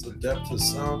 it's adapt to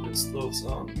sound and still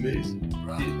sound amazing.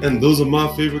 And those are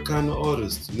my favorite kind of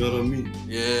artists, you know what I mean?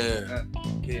 Yeah.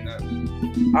 Okay, now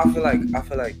I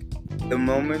feel like the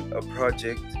moment a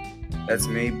project that's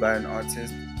made by an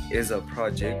artist is a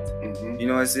project, you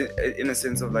know, it's in a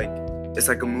sense of like it's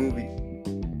like a movie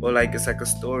or like it's like a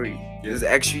story. There's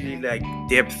actually like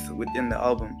depth within the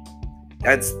album.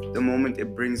 That's the moment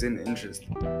it brings in interest.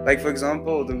 Like for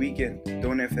example, The Weeknd,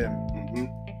 Dawn FM.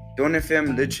 Dawn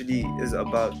FM literally is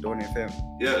about Dawn FM.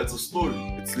 Yeah, it's a story.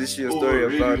 It's literally a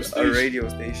story about a radio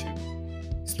station.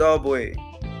 Starboy.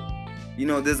 You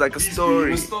know, there's like a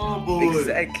story. Starboy.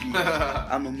 Exactly.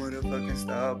 I'm a motherfucking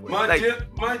Starboy.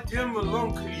 My Dear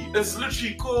Melancholy. It's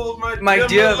literally called My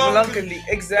Dear Melancholy.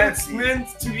 Exactly. It's meant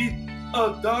to be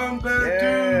a damn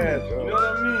bad dude. Bro. You know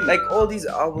what I mean? Like all these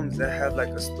albums that have like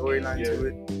a storyline to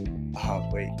it.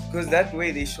 Because that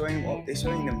way they're showing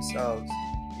themselves.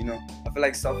 You know, I feel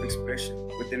like self-expression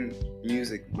within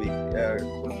music. Like I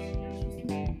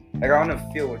wanna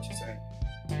feel what you're saying.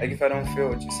 Like if I don't feel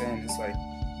what you're saying, it's like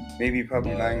maybe you're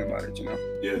probably lying about it, you know?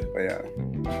 Yeah. But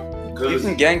yeah.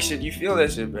 Even gang shit, you feel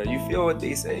that shit, bro. You feel what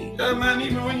they say. Yeah, man,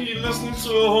 even when you're listening to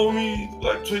a homie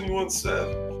like 21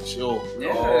 Savage. Sure.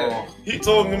 Yeah. He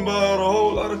talking about a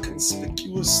whole lot of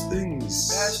conspicuous things.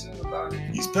 Passionate about it.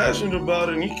 He's passionate about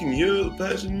it, and you can hear the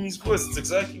passion in his voice. It's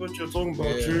exactly what you're talking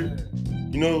about, Trey.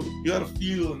 You know, you gotta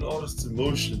feel an artist's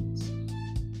emotions.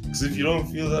 Because if you don't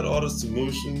feel that artist's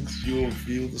emotions, you won't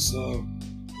feel the song.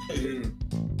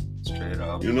 Straight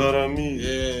up. You know what I mean?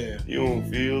 Yeah. You won't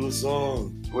feel the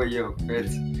song. Well, yo,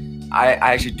 Fitz, I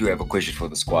actually do have a question for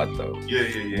the squad though.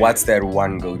 Yeah. What's that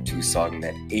one go-to song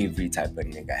that every type of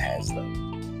nigga has though?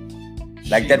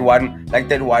 Like that one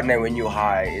that when you're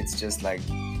high, it's just like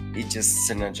it just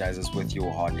synergizes with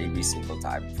your heart every single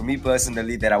time. For me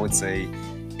personally, that I would say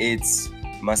it's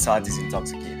Masati's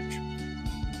Intoxicated.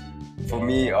 For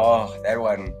me, that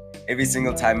one, every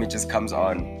single time it just comes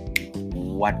on,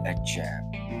 what a jam.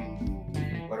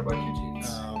 What about you, James?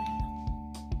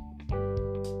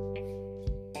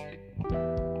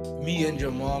 Me and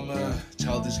your mama,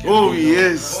 Childish Gambino. Oh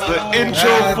yes, the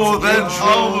intro for that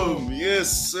album.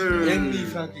 Yes, sir. Any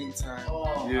fucking time.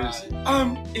 Yes.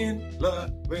 I'm in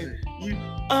love with you.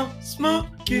 I'm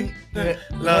smoking that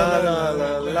la la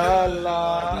la la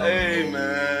la. Hey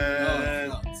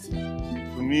man.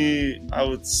 For me, I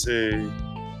would say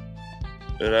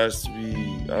it has to be,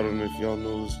 I don't know if y'all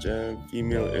know this jam,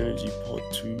 Female Energy Part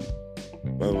 2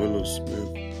 by Willow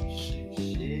Smith.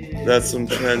 That's some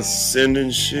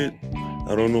transcendent shit.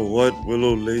 I don't know what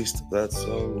Willow laced that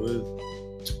song with,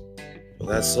 but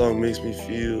that song makes me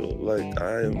feel like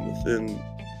I am within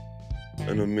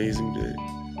an amazing day.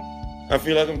 I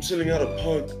feel like I'm chilling at a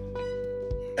park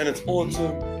and it's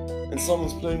autumn and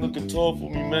someone's playing the guitar for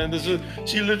me, man.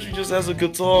 She literally just has a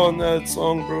guitar on that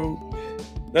song, bro.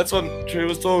 That's what Trey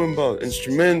was talking about.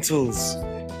 Instrumentals,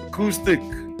 acoustic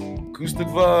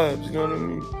vibes, you know what I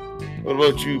mean? What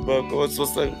about you, Buck? What's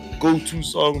that go-to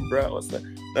song, bro? What's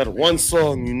that one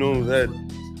song, you know, that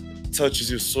touches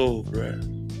your soul, bruh.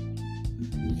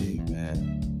 Hey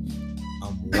man,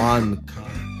 I'm one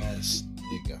kind ass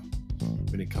nigga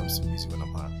when it comes to music when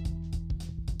I'm high.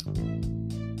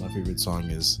 My favorite song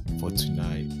is For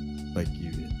Tonight by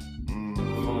Gideon.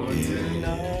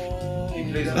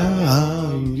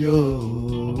 I'm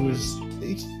yours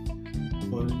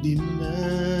for the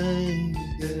night.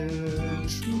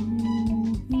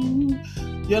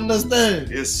 You understand?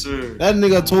 Yes, sir. That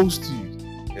nigga talks to you.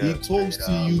 Yeah. He talks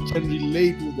to you. You can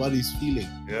relate with what he's feeling.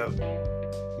 Yeah. You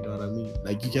know what I mean?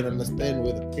 Like you can understand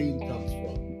where the pain comes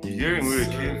from. You're hearing where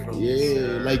it came from.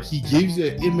 Yeah, like he gives you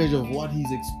an image of what he's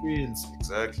experiencing.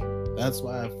 Exactly. That's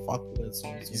why I fuck with that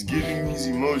song. He's giving you these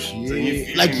emotions. Yeah, And you're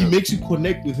feeling like he them. makes you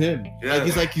connect with him. Yeah.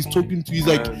 Like he's talking to you. He's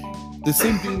like Man. the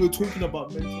same thing we're talking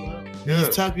about mental health. Yeah.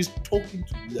 He's talking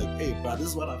to you like, hey, bro, this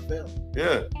is what I felt.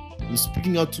 Yeah. I'm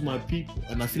speaking out to my people,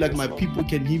 and I feel like my people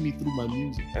can hear me through my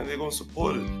music. And they're gonna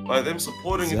support it. By them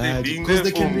supporting it, they're being Because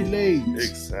there they for can me. relate.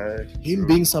 Exactly. Him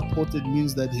being supported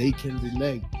means that he can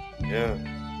relate. Yeah.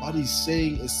 What he's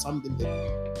saying is something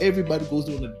that everybody goes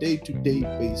through on a day-to-day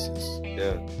basis.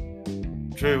 Yeah.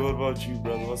 Trey, what about you,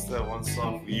 brother? What's that one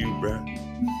song for you, bruh?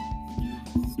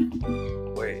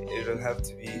 Wait, it'll have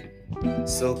to be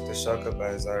Silk the Shaka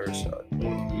by Zyra Rashad.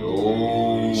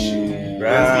 Oh, Bruh.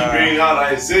 Leslie bring out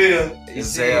Isaiah.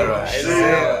 Isaiah.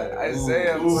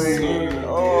 Ooh. Boy.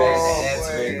 Oh, That's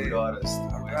boy. very good artist.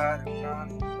 Alright.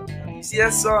 You see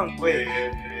that song? Wait.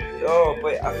 Oh,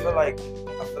 but I feel like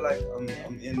I'm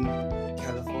in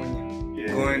California,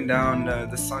 going down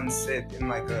the sunset in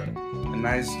like a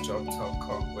nice drop top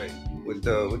car, with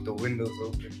the windows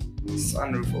open,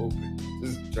 sunroof open,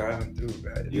 just driving through,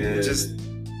 right? Yeah. It just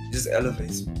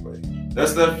elevates me, boy.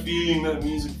 That's that feeling that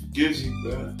music gives you,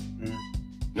 bruh. Mm. You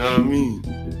know what I mean?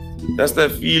 That's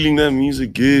that feeling that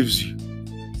music gives you.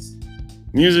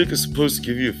 Music is supposed to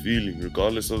give you a feeling,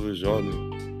 regardless of the genre.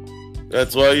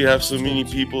 That's why you have so many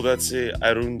people that say,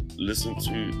 I don't listen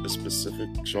to a specific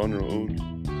genre only.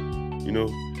 You know,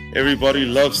 everybody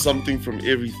loves something from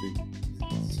everything.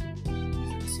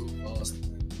 So fast,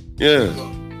 man. Yeah.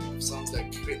 Songs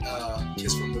like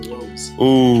Kiss from the Rose.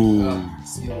 Ooh.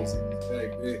 Seal was in his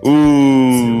bag there.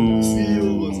 Ooh.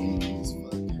 Seal was in his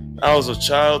bag. I was a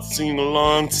child singing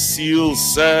along to Seal's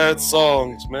sad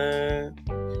songs, man.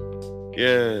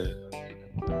 Yeah.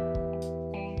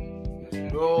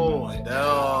 Yo,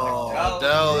 Adele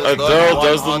Adele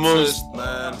does the most,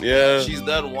 man. Yeah. She's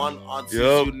that one artist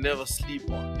Yup. you never sleep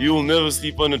on. You will never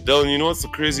sleep on Adele. And you know what's the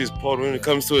craziest part when it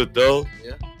comes to Adele?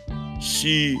 Yeah.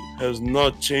 She has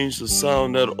not changed the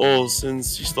sound at all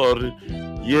since she started.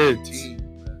 Yet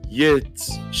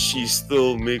she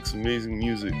still makes amazing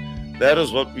music. That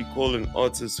is what we call an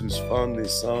artist who's found their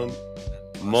sound,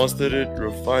 mastered it,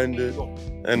 refined it,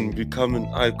 and become an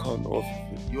icon of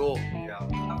it. Yo, I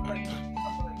feel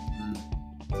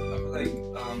like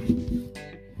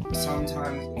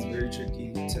sometimes it's very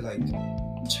tricky to like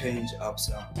change up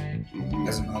sound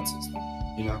as an artist.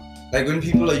 You know, like when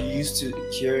people are used to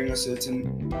hearing a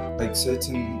certain type Sound of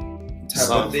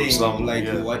from thing, someone, like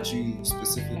yeah. what you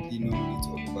specifically normally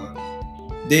talk about,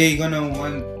 they're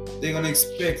gonna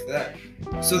expect that.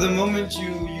 So the moment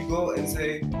you go and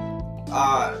say,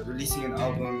 releasing an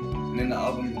album, and then the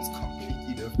album is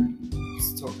completely different.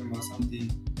 It's talking about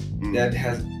something that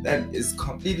is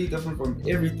completely different from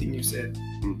everything you said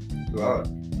throughout.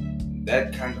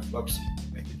 That kind of flops you,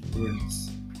 like it ruins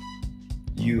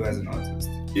you as an artist.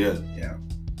 Yeah. Yeah.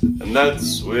 And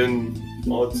that's when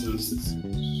artists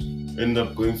end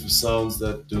up going for sounds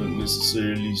that don't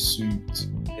necessarily suit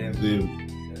Yeah. them.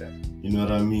 Yeah. You know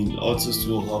what I mean? Artists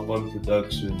will hop on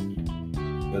production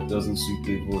that doesn't suit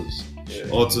their voice. Yeah.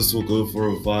 Artists will go for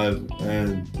a vibe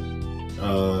and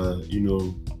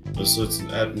a certain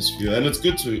atmosphere. And it's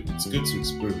good to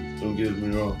experiment. Don't get me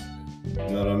wrong. You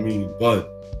know what I mean? But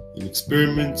in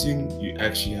experimenting, you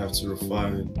actually have to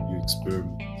refine your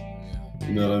experiment.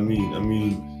 You know what I mean?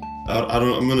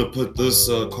 I'm gonna put this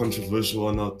controversial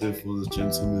one out there for the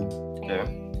gentlemen. Yeah.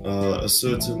 A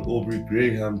certain Aubrey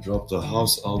Graham dropped a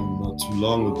house album not too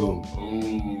long ago.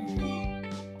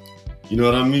 You know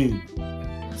what I mean?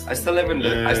 I still haven't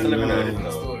heard it. I still heard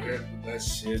that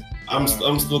shit. I'm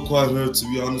still quite hurt, to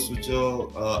be honest with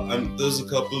y'all. And there's a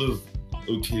couple of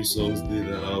okay songs there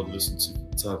that I'll listen to from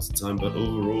time to time, but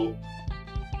overall,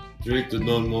 Drake did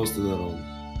not master that album.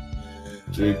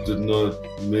 Drake did not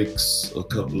mix a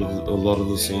lot of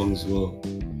the songs well,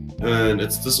 and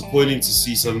it's disappointing to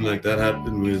see something like that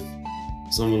happen with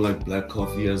someone like Black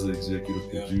Coffee as the executive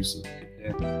producer.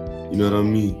 Yeah. You know what I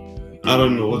mean? I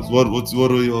don't know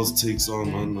what are y'all's takes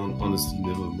on Honestly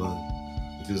Nevermind?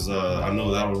 Because I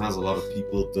know that one has a lot of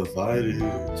people divided.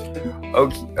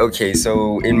 Okay.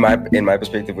 So in my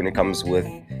perspective, when it comes with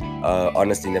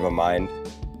Honestly Nevermind,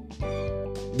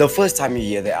 the first time you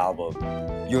hear the album,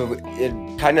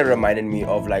 it kind of reminded me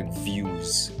of like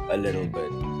Views a little bit,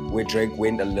 where Drake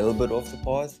went a little bit off the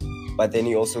path, but then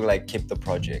he also like kept the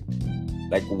project.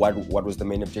 Like what was the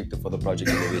main objective for the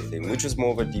project and everything, which was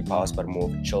more of a deep house but more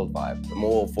of a chill vibe,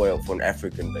 more for an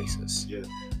African basis. Yeah.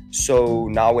 So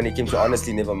now when it came to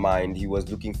Honestly Nevermind, he was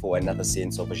looking for another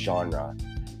sense of a genre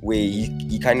where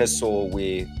he kind of saw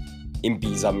where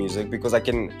Imbiza music, because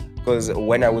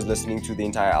when I was listening to the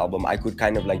entire album, I could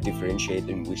kind of like differentiate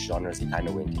in which genres he kind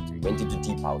of went into. He went into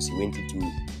deep house, he went into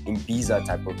Imbiza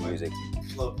type of music.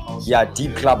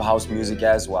 Deep clubhouse music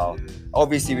as well.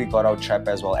 Obviously we got our trap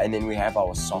as well, and then we have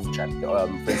our soft trap.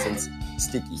 For instance,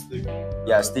 Sticky.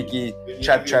 Sticky.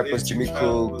 Trap was Jimmy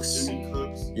Cooks.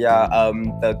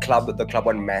 The club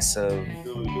one Massive.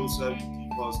 You also have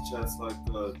deep house chats like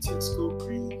Texco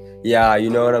Green. Yeah, you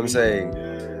know what I'm saying.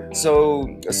 Yeah. So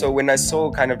when I saw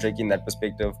kind of Drake in that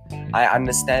perspective, I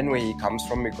understand where he comes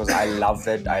from, because I love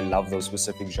that. I love those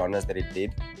specific genres that it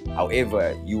did.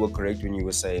 However, you were correct when you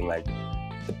were saying like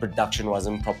the production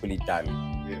wasn't properly done.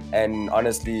 Yeah. And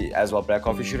honestly, as well, Black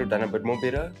Coffee should have done a bit more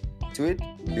better to it,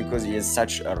 because he has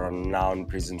such a renowned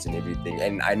presence and everything,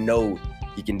 and I know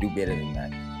he can do better than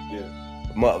that. Yeah.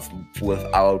 More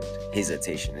without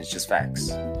hesitation. It's just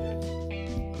facts. I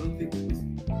don't think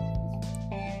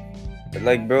But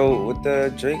like, bro, with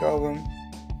the Drake album,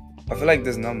 I feel like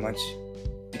there's not much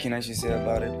you can actually say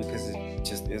about it, because it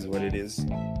just is what it is,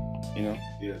 you know?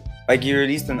 Yeah. Like, he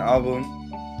released an album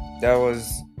that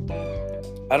was,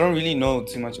 I don't really know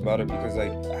too much about it, because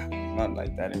like, I'm not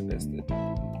like that invested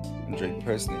in Drake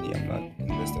personally. I'm not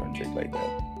invested in Drake like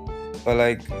that. But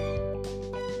like,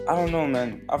 I don't know,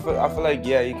 man. I feel like,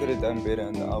 yeah, he could have done better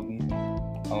on the album.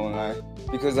 I won't lie,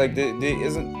 because like there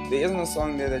isn't a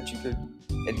song there that you could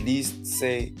at least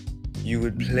say you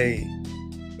would play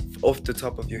off the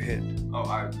top of your head. Oh,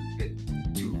 I bet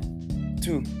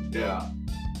Two. Yeah.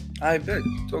 I bet.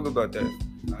 Talk about that.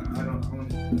 I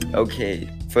don't. Okay.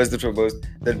 First and foremost,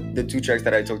 the two tracks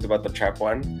that I talked about, the trap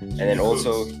one, and then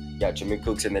also Jimmy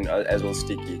Cooks, and then as well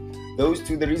Sticky. Those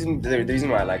two. The reason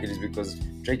why I like it is because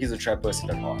Drake is a trap person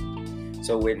at heart.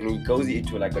 So when he goes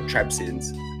into like a trap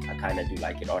sense, I kind of do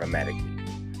like it automatically.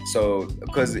 So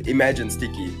because imagine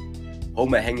Sticky,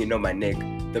 Homer hanging on my neck,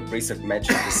 the bracelet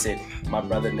matches the set. My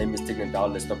brother name is taking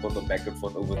down, let's stop on the back and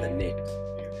forth over the net.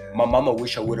 My mama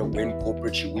wish I would've went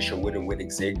corporate, she wish I would've went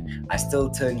exec. I still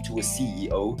turn to a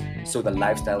CEO, so the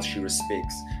lifestyle she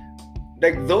respects.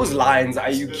 Like those lines, are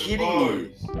you kidding me?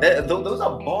 Those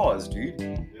are bars, dude.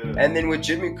 Yeah. And then with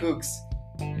Jimmy Cooks,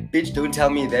 bitch, don't tell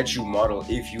me that you model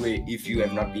if you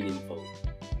have not been in Vogue.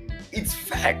 It's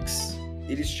facts.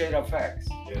 It is straight up facts.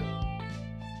 Yeah.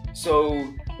 So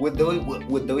with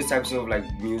those types of like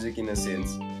music, in a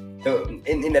sense,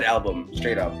 in that album,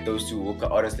 straight up, those two will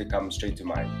honestly come straight to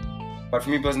mind. But for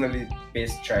me personally,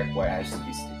 best track why has to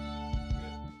be Sticky,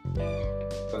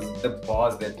 because the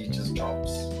bars that he just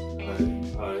drops.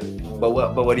 But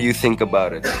what do you think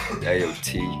about it,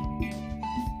 AOT?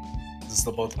 It's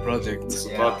about the project. It's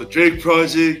about the Drake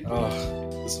project.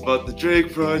 Oh. It's about the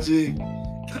Drake project.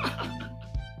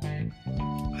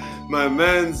 My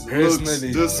man's looks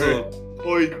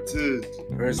disappointed.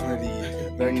 Personally,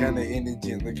 that kind of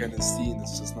energy and that kind of scene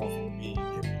is just not for me.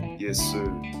 Yes, sir.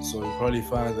 So you probably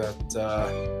find that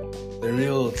the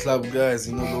real club guys,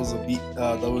 those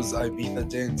Ibiza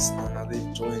gents, are they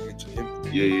enjoying it to him?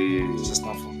 Yeah. It's just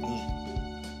not for me.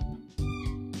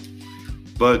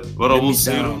 But what I will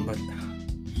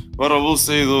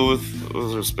say though, with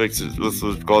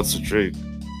regards to Drake,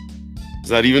 is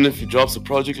that even if he drops a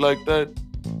project like that,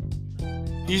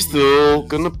 he's still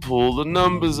gonna pull the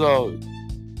numbers out,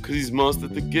 cause he's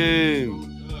mastered the game.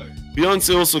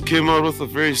 Beyonce also came out with a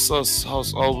very sus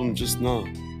house album just now.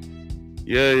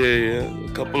 Yeah, a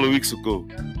couple of weeks ago.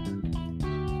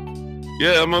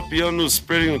 Yeah, Amapiano is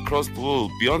spreading across the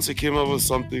world. Beyonce came out with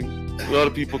something, a lot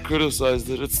of people criticized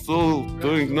it. It's still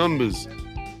doing numbers.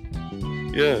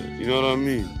 Yeah, you know what I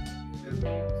mean?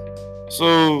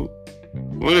 So,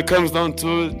 when it comes down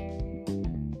to it,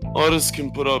 artists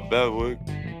can put out bad work,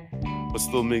 but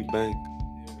still make bank.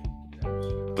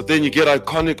 But then you get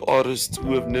iconic artists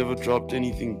who have never dropped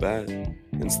anything bad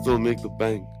and still make the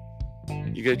bank.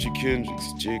 You get your Kendricks,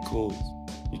 your J. Cole's,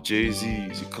 your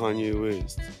Jay-Z's, your Kanye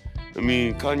West. I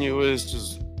mean, Kanye West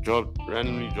just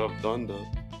randomly dropped Donda,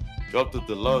 dropped the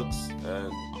deluxe,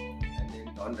 and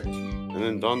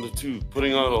then Donda 2,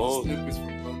 putting out a whole... Snippets from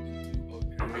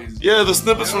Donda 2 are crazy. Yeah, the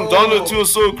snippets from Donda 2 are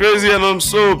so crazy, and I'm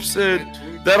so upset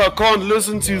that I can't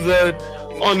listen to that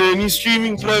on any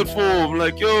streaming platform.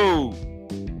 Like, yo,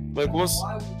 like what's?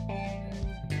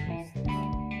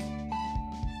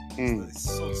 It's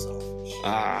so selfish.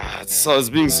 It's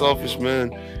being selfish,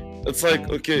 man. It's like,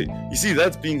 okay, you see,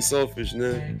 that's being selfish,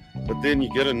 man. But then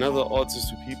you get another artist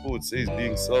who people would say is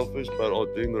being selfish, but are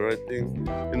doing the right thing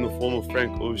in the form of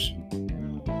Frank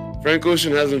Ocean. Frank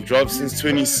Ocean hasn't dropped since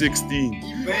 2016.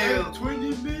 He failed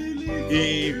 20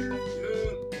 million.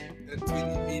 That 20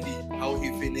 million, how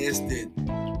he finessed it.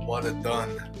 What a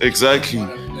done. Exactly.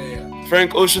 What a player.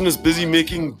 Frank Ocean is busy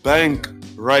making bank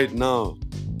right now.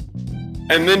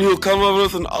 And then he'll come up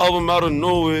with an album out of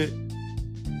nowhere,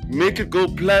 make it go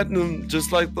platinum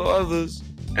just like the others,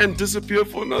 and disappear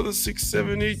for another 6,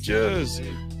 7, 8 years.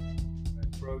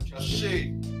 Bro,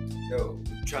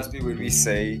 trust me when we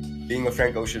say being a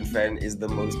Frank Ocean fan is the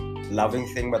most loving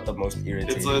thing, but the most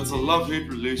irritating. It's a love-hate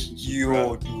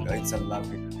relationship. Dude, it's a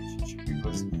love-hate relationship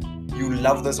because you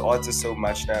love this artist so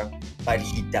much now, but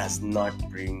he does not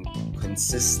bring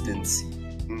consistency.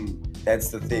 That's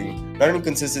the thing. Not only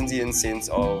consistency in sense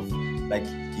of like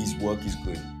his work is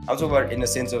good. I'm talking about in the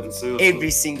sense of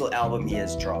every single album he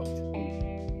has dropped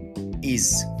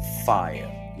is fire.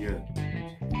 Yeah.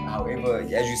 However,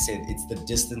 as you said, it's the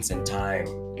distance and time.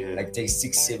 Yeah. Like it takes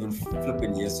 6, 7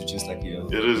 flipping years to just like, you know.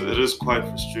 It is quite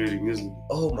frustrating, isn't it?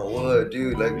 Oh my word,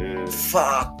 dude. Like,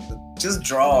 fuck. Just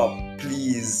drop,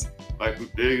 please. Like we're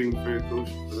begging Frank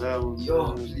Ocean for that one.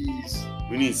 Yo, please.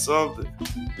 We need something.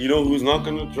 You know who's not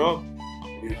gonna drop?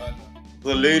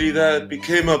 The lady that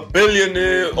became a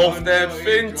billionaire off that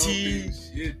Fenty.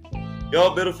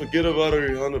 Y'all better forget about a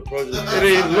Rihanna project. It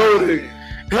ain't loaded.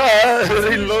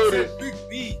 It ain't loaded. Big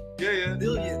B. Yeah.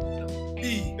 Billion.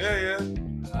 B. Yeah.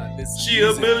 She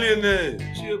a billionaire.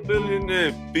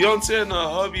 Beyonce and her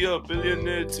hubby are a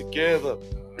billionaire together.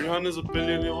 Rihanna's a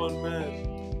billionaire one man.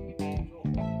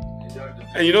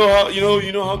 And you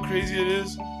know how crazy it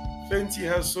is? Fenty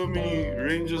has so many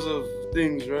ranges of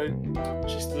things, right?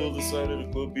 She still decided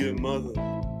to go be a mother.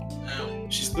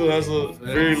 She still has a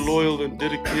very loyal and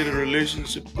dedicated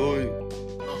relationship going.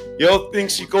 Y'all think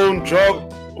she gonna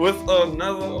drop with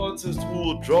another artist who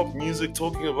will drop music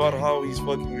talking about how he's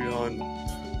fucking Rihanna?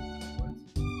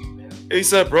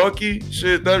 A$AP Rocky,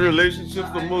 shit, that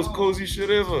relationship's the most cozy shit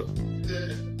ever.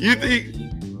 You think?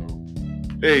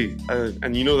 Hey,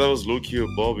 and you know that was low-key a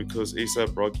ball because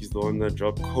A$AP Rocky's the one that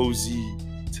dropped Cozy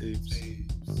Tapes.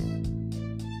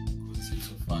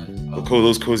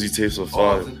 Those Cozy Tapes are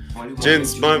fire.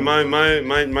 Gents,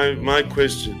 my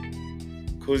question.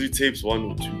 Cozy Tapes 1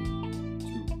 or 2?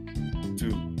 2.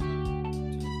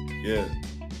 Yeah.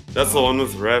 That's the one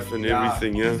with rap and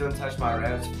everything, yeah? Don't touch my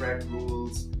raps, rap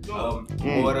rules,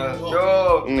 water.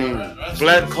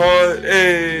 Black card,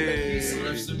 hey.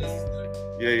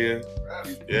 Yeah.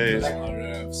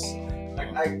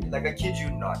 Like I kid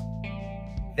you not.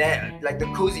 That like the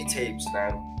Cozy Tapes,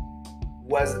 man,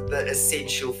 was the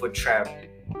essential for trap.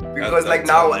 Because like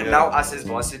now us as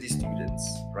varsity students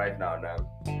right now,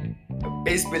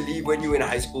 best believe when you were in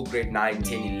high school grade 9,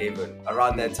 10, 11,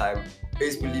 around that time,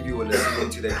 best believe you were listening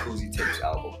to that Cozy Tapes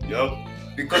album. Yup.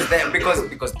 Because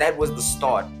that was the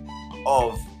start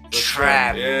of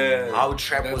trap. Yeah. How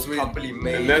trap was properly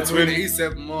made. And that's when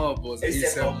A$AP Mob was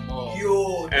A$AP Mob.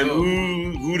 Yo, and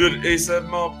who did A$AP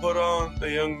Mob put on? A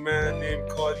young man named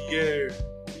Cartier.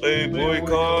 Playboy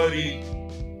Cardi.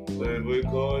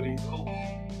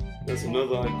 That's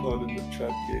another icon in the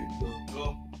trap game,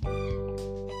 though.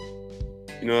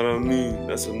 You know what I mean?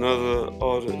 That's another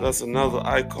artist. That's another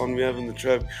icon we have in the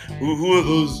trap. Who are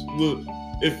those? Look,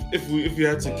 if we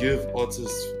had to give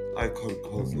artists icon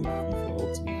cards like FIFA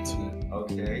Ultimate Team,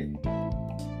 okay,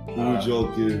 who would y'all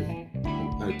give an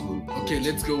icon card? Okay,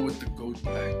 let's go with the GOAT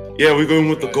pack. Yeah, we're going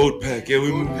with the GOAT pack. Yeah,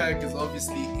 GOAT pack is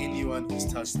obviously anyone who's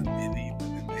touched a million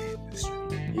within the industry.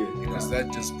 Yeah, because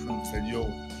that just proves that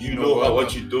you know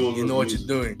what you're doing. You know what you're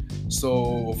doing.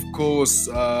 So of course,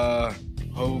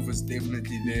 Hove is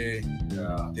definitely there.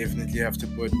 Yeah. Definitely have to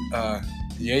put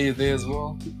Ye there as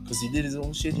well because he did his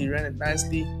own shit. He ran it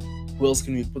nicely. Who else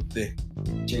can we put there?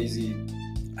 Jay-Z.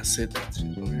 I said that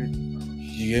shit already.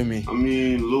 You get me? I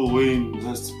mean, Lil Wayne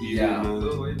has to be there, man.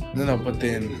 Lil Wayne. No, but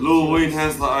then Lil Wayne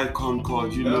has the icon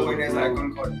card. You know, Lil Wayne has the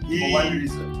icon card for one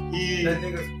reason. That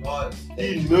nigga's boss.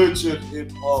 He nurtured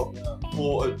hip hop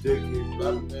for a decade,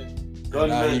 man.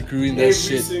 He grew in that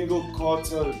shit. Every single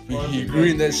cartel. He grew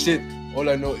in that shit. All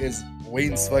I know is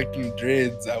Wayne's fucking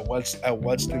dreads. I watched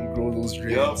him grow those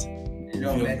dreads.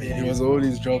 Yep. He was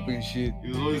always dropping shit. He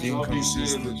was always dropping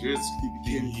shit and the dreads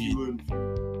became fluent.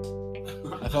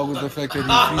 I fuck with the fact that he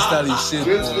freestyle his shit.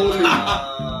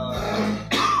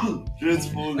 Dreads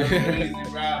falling.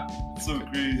 It's so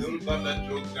crazy. Don't got that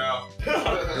joke now.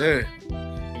 Yeah.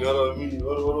 You know what I mean?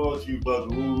 What about you,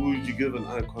 bud? Who would you give an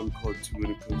icon card to when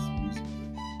it comes to music?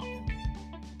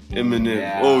 Eminem.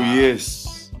 Yeah. Oh,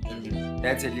 yes.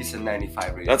 That's at least a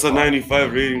 95 rating. That's a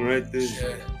 95 rating right there.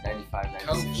 Yeah. 95,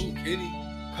 Kung 96. Fu Kenny.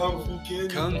 Kung Fu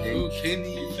Kid. Kung Fu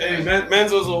Kenny. Hey,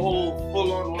 man's was a whole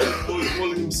full-on white boy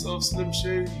calling himself Slim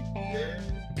Shady.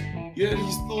 Yeah,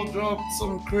 he still dropped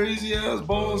some crazy-ass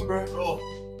balls, bro.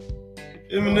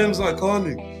 Eminem's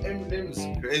iconic. Eminem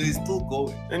is crazy. He's still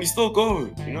going. And he's still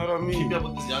going. You know what I mean? Keep up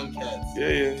with these young cats.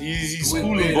 Yeah. He's Wait,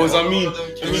 schooling wait, boys. I all mean, of them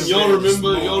kids y'all say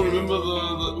remember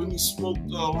smoke. the when he smoked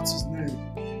what's his name?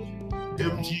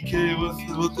 MGK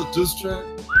with the diss track.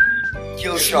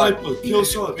 Kill shot. Sniper, kill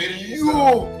shot.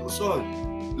 Yo! Kill shot.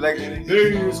 Like,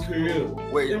 Very his career.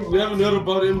 wait, We haven't heard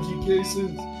about MGK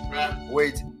since.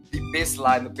 wait. The best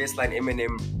line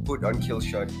Eminem put on Kill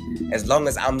Shot. As long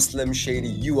as I'm Slim Shady,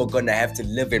 you are gonna have to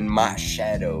live in my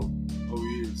shadow. Oh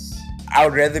yes. I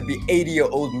would rather be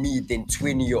 80-year-old me than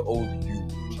 20-year-old you.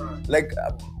 Like,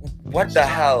 what the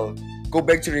hell? Go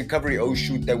back to Recovery. Oh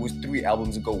shoot, that was 3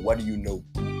 albums ago. What do you know?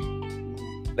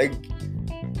 Like,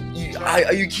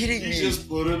 are you kidding He's me? just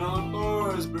putting on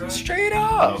bars, bro. Straight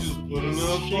up. He's just putting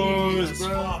on bars,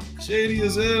 bro. Shady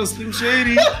as hell, Slim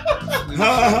Shady.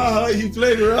 He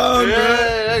played around, bro.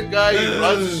 Yeah, that guy, he Yeah.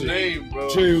 runs his name, bro.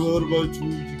 Jay, what about you?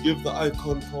 You give the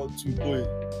icon card to boy.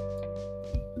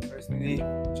 Personally,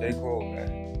 J. Cole,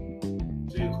 man.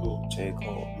 J. Cole. J.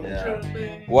 Cole.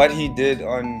 Yeah. What he did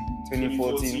on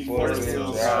 2014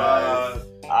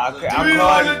 I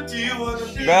can't.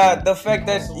 Bruh, the fact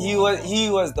that he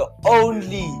was the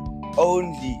only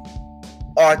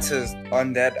artist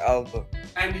on that album.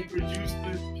 And he produced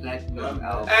it. Platinum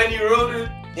album. And he wrote it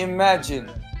Imagine,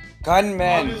 on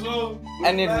Gunman, his own.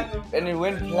 and it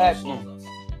went platinum.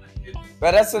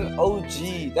 But that's an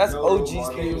OG. That's OG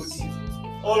skills.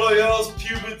 All of y'all's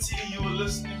puberty, you were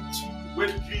listening to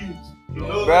Wet Dreams. You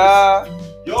know Bruh, this.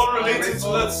 Y'all related to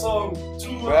that song too.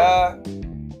 bruh.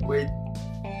 Wait,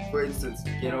 for instance,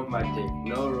 Get Off My Dick,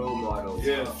 No Role Models,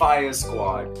 Yeah. Fire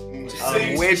Squad, Saints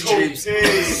Wet Tropez.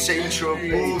 Dreams, Central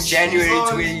Place, January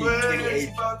 2028.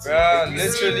 Bruh,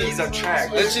 literally, These are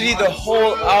tracks. literally the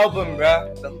whole album,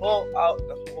 bruh. The whole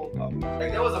album.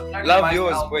 Like, that was a Love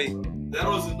yours, boy. That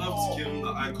was enough to give him the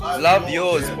icon. Love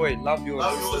yours, boy. Love yours.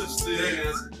 Love yours is staying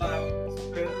as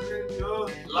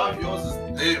Love yours is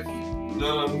dead. You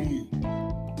know what I mean?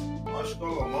 I should go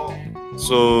along.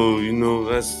 So, you know,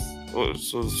 that's so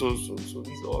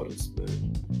these artists,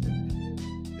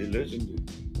 man, they're legendary.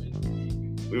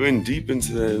 We went deep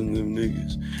into that in them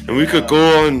niggas. And we could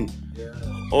go on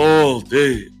all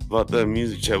day about that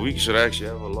music chat. We should actually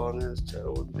have a long ass chat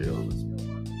all day on this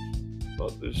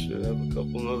about this shit. Have a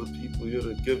couple other people here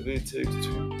to give their takes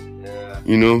to. Yeah.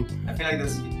 You know? I feel like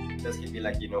this could be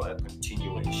like, you know, a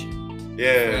continuation.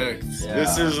 Yeah.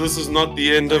 This is not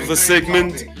the end of the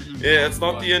segment. Yeah, it's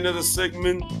not the end of the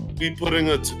segment. We putting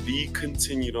a to be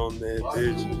continued on that,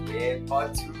 bitch. Yeah,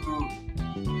 part 2.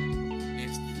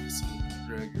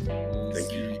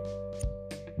 Thank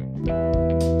you.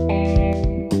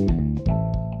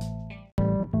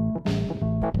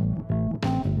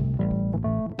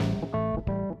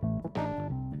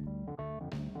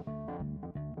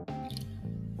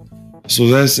 So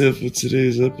that's it for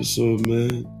today's episode,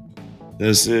 man.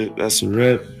 That's it. That's a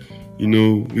wrap. You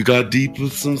know, we got deep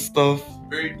with some stuff.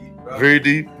 Very deep, bro. Very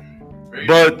deep. Very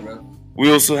But deep, bro.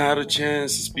 we also had a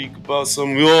chance to speak about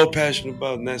something we're all passionate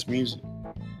about, and that's music.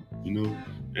 You know?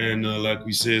 And like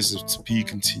we said, it's a to be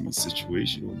continued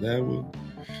situation on that one.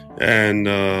 And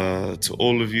to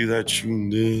all of you that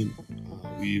tuned in,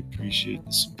 we appreciate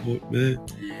the support, man.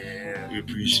 Yeah. We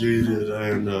appreciate it.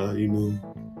 And, you know,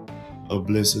 a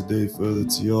blessed day further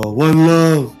to y'all. One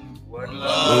love. One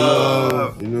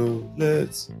You know,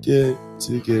 let's get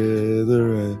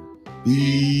together and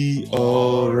be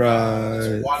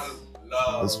alright.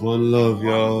 That's one love,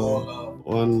 y'all.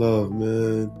 One love,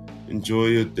 man. Enjoy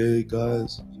your day,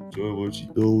 guys. Enjoy what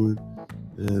you're doing.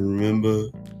 And remember,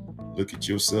 look at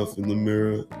yourself in the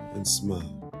mirror and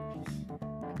smile.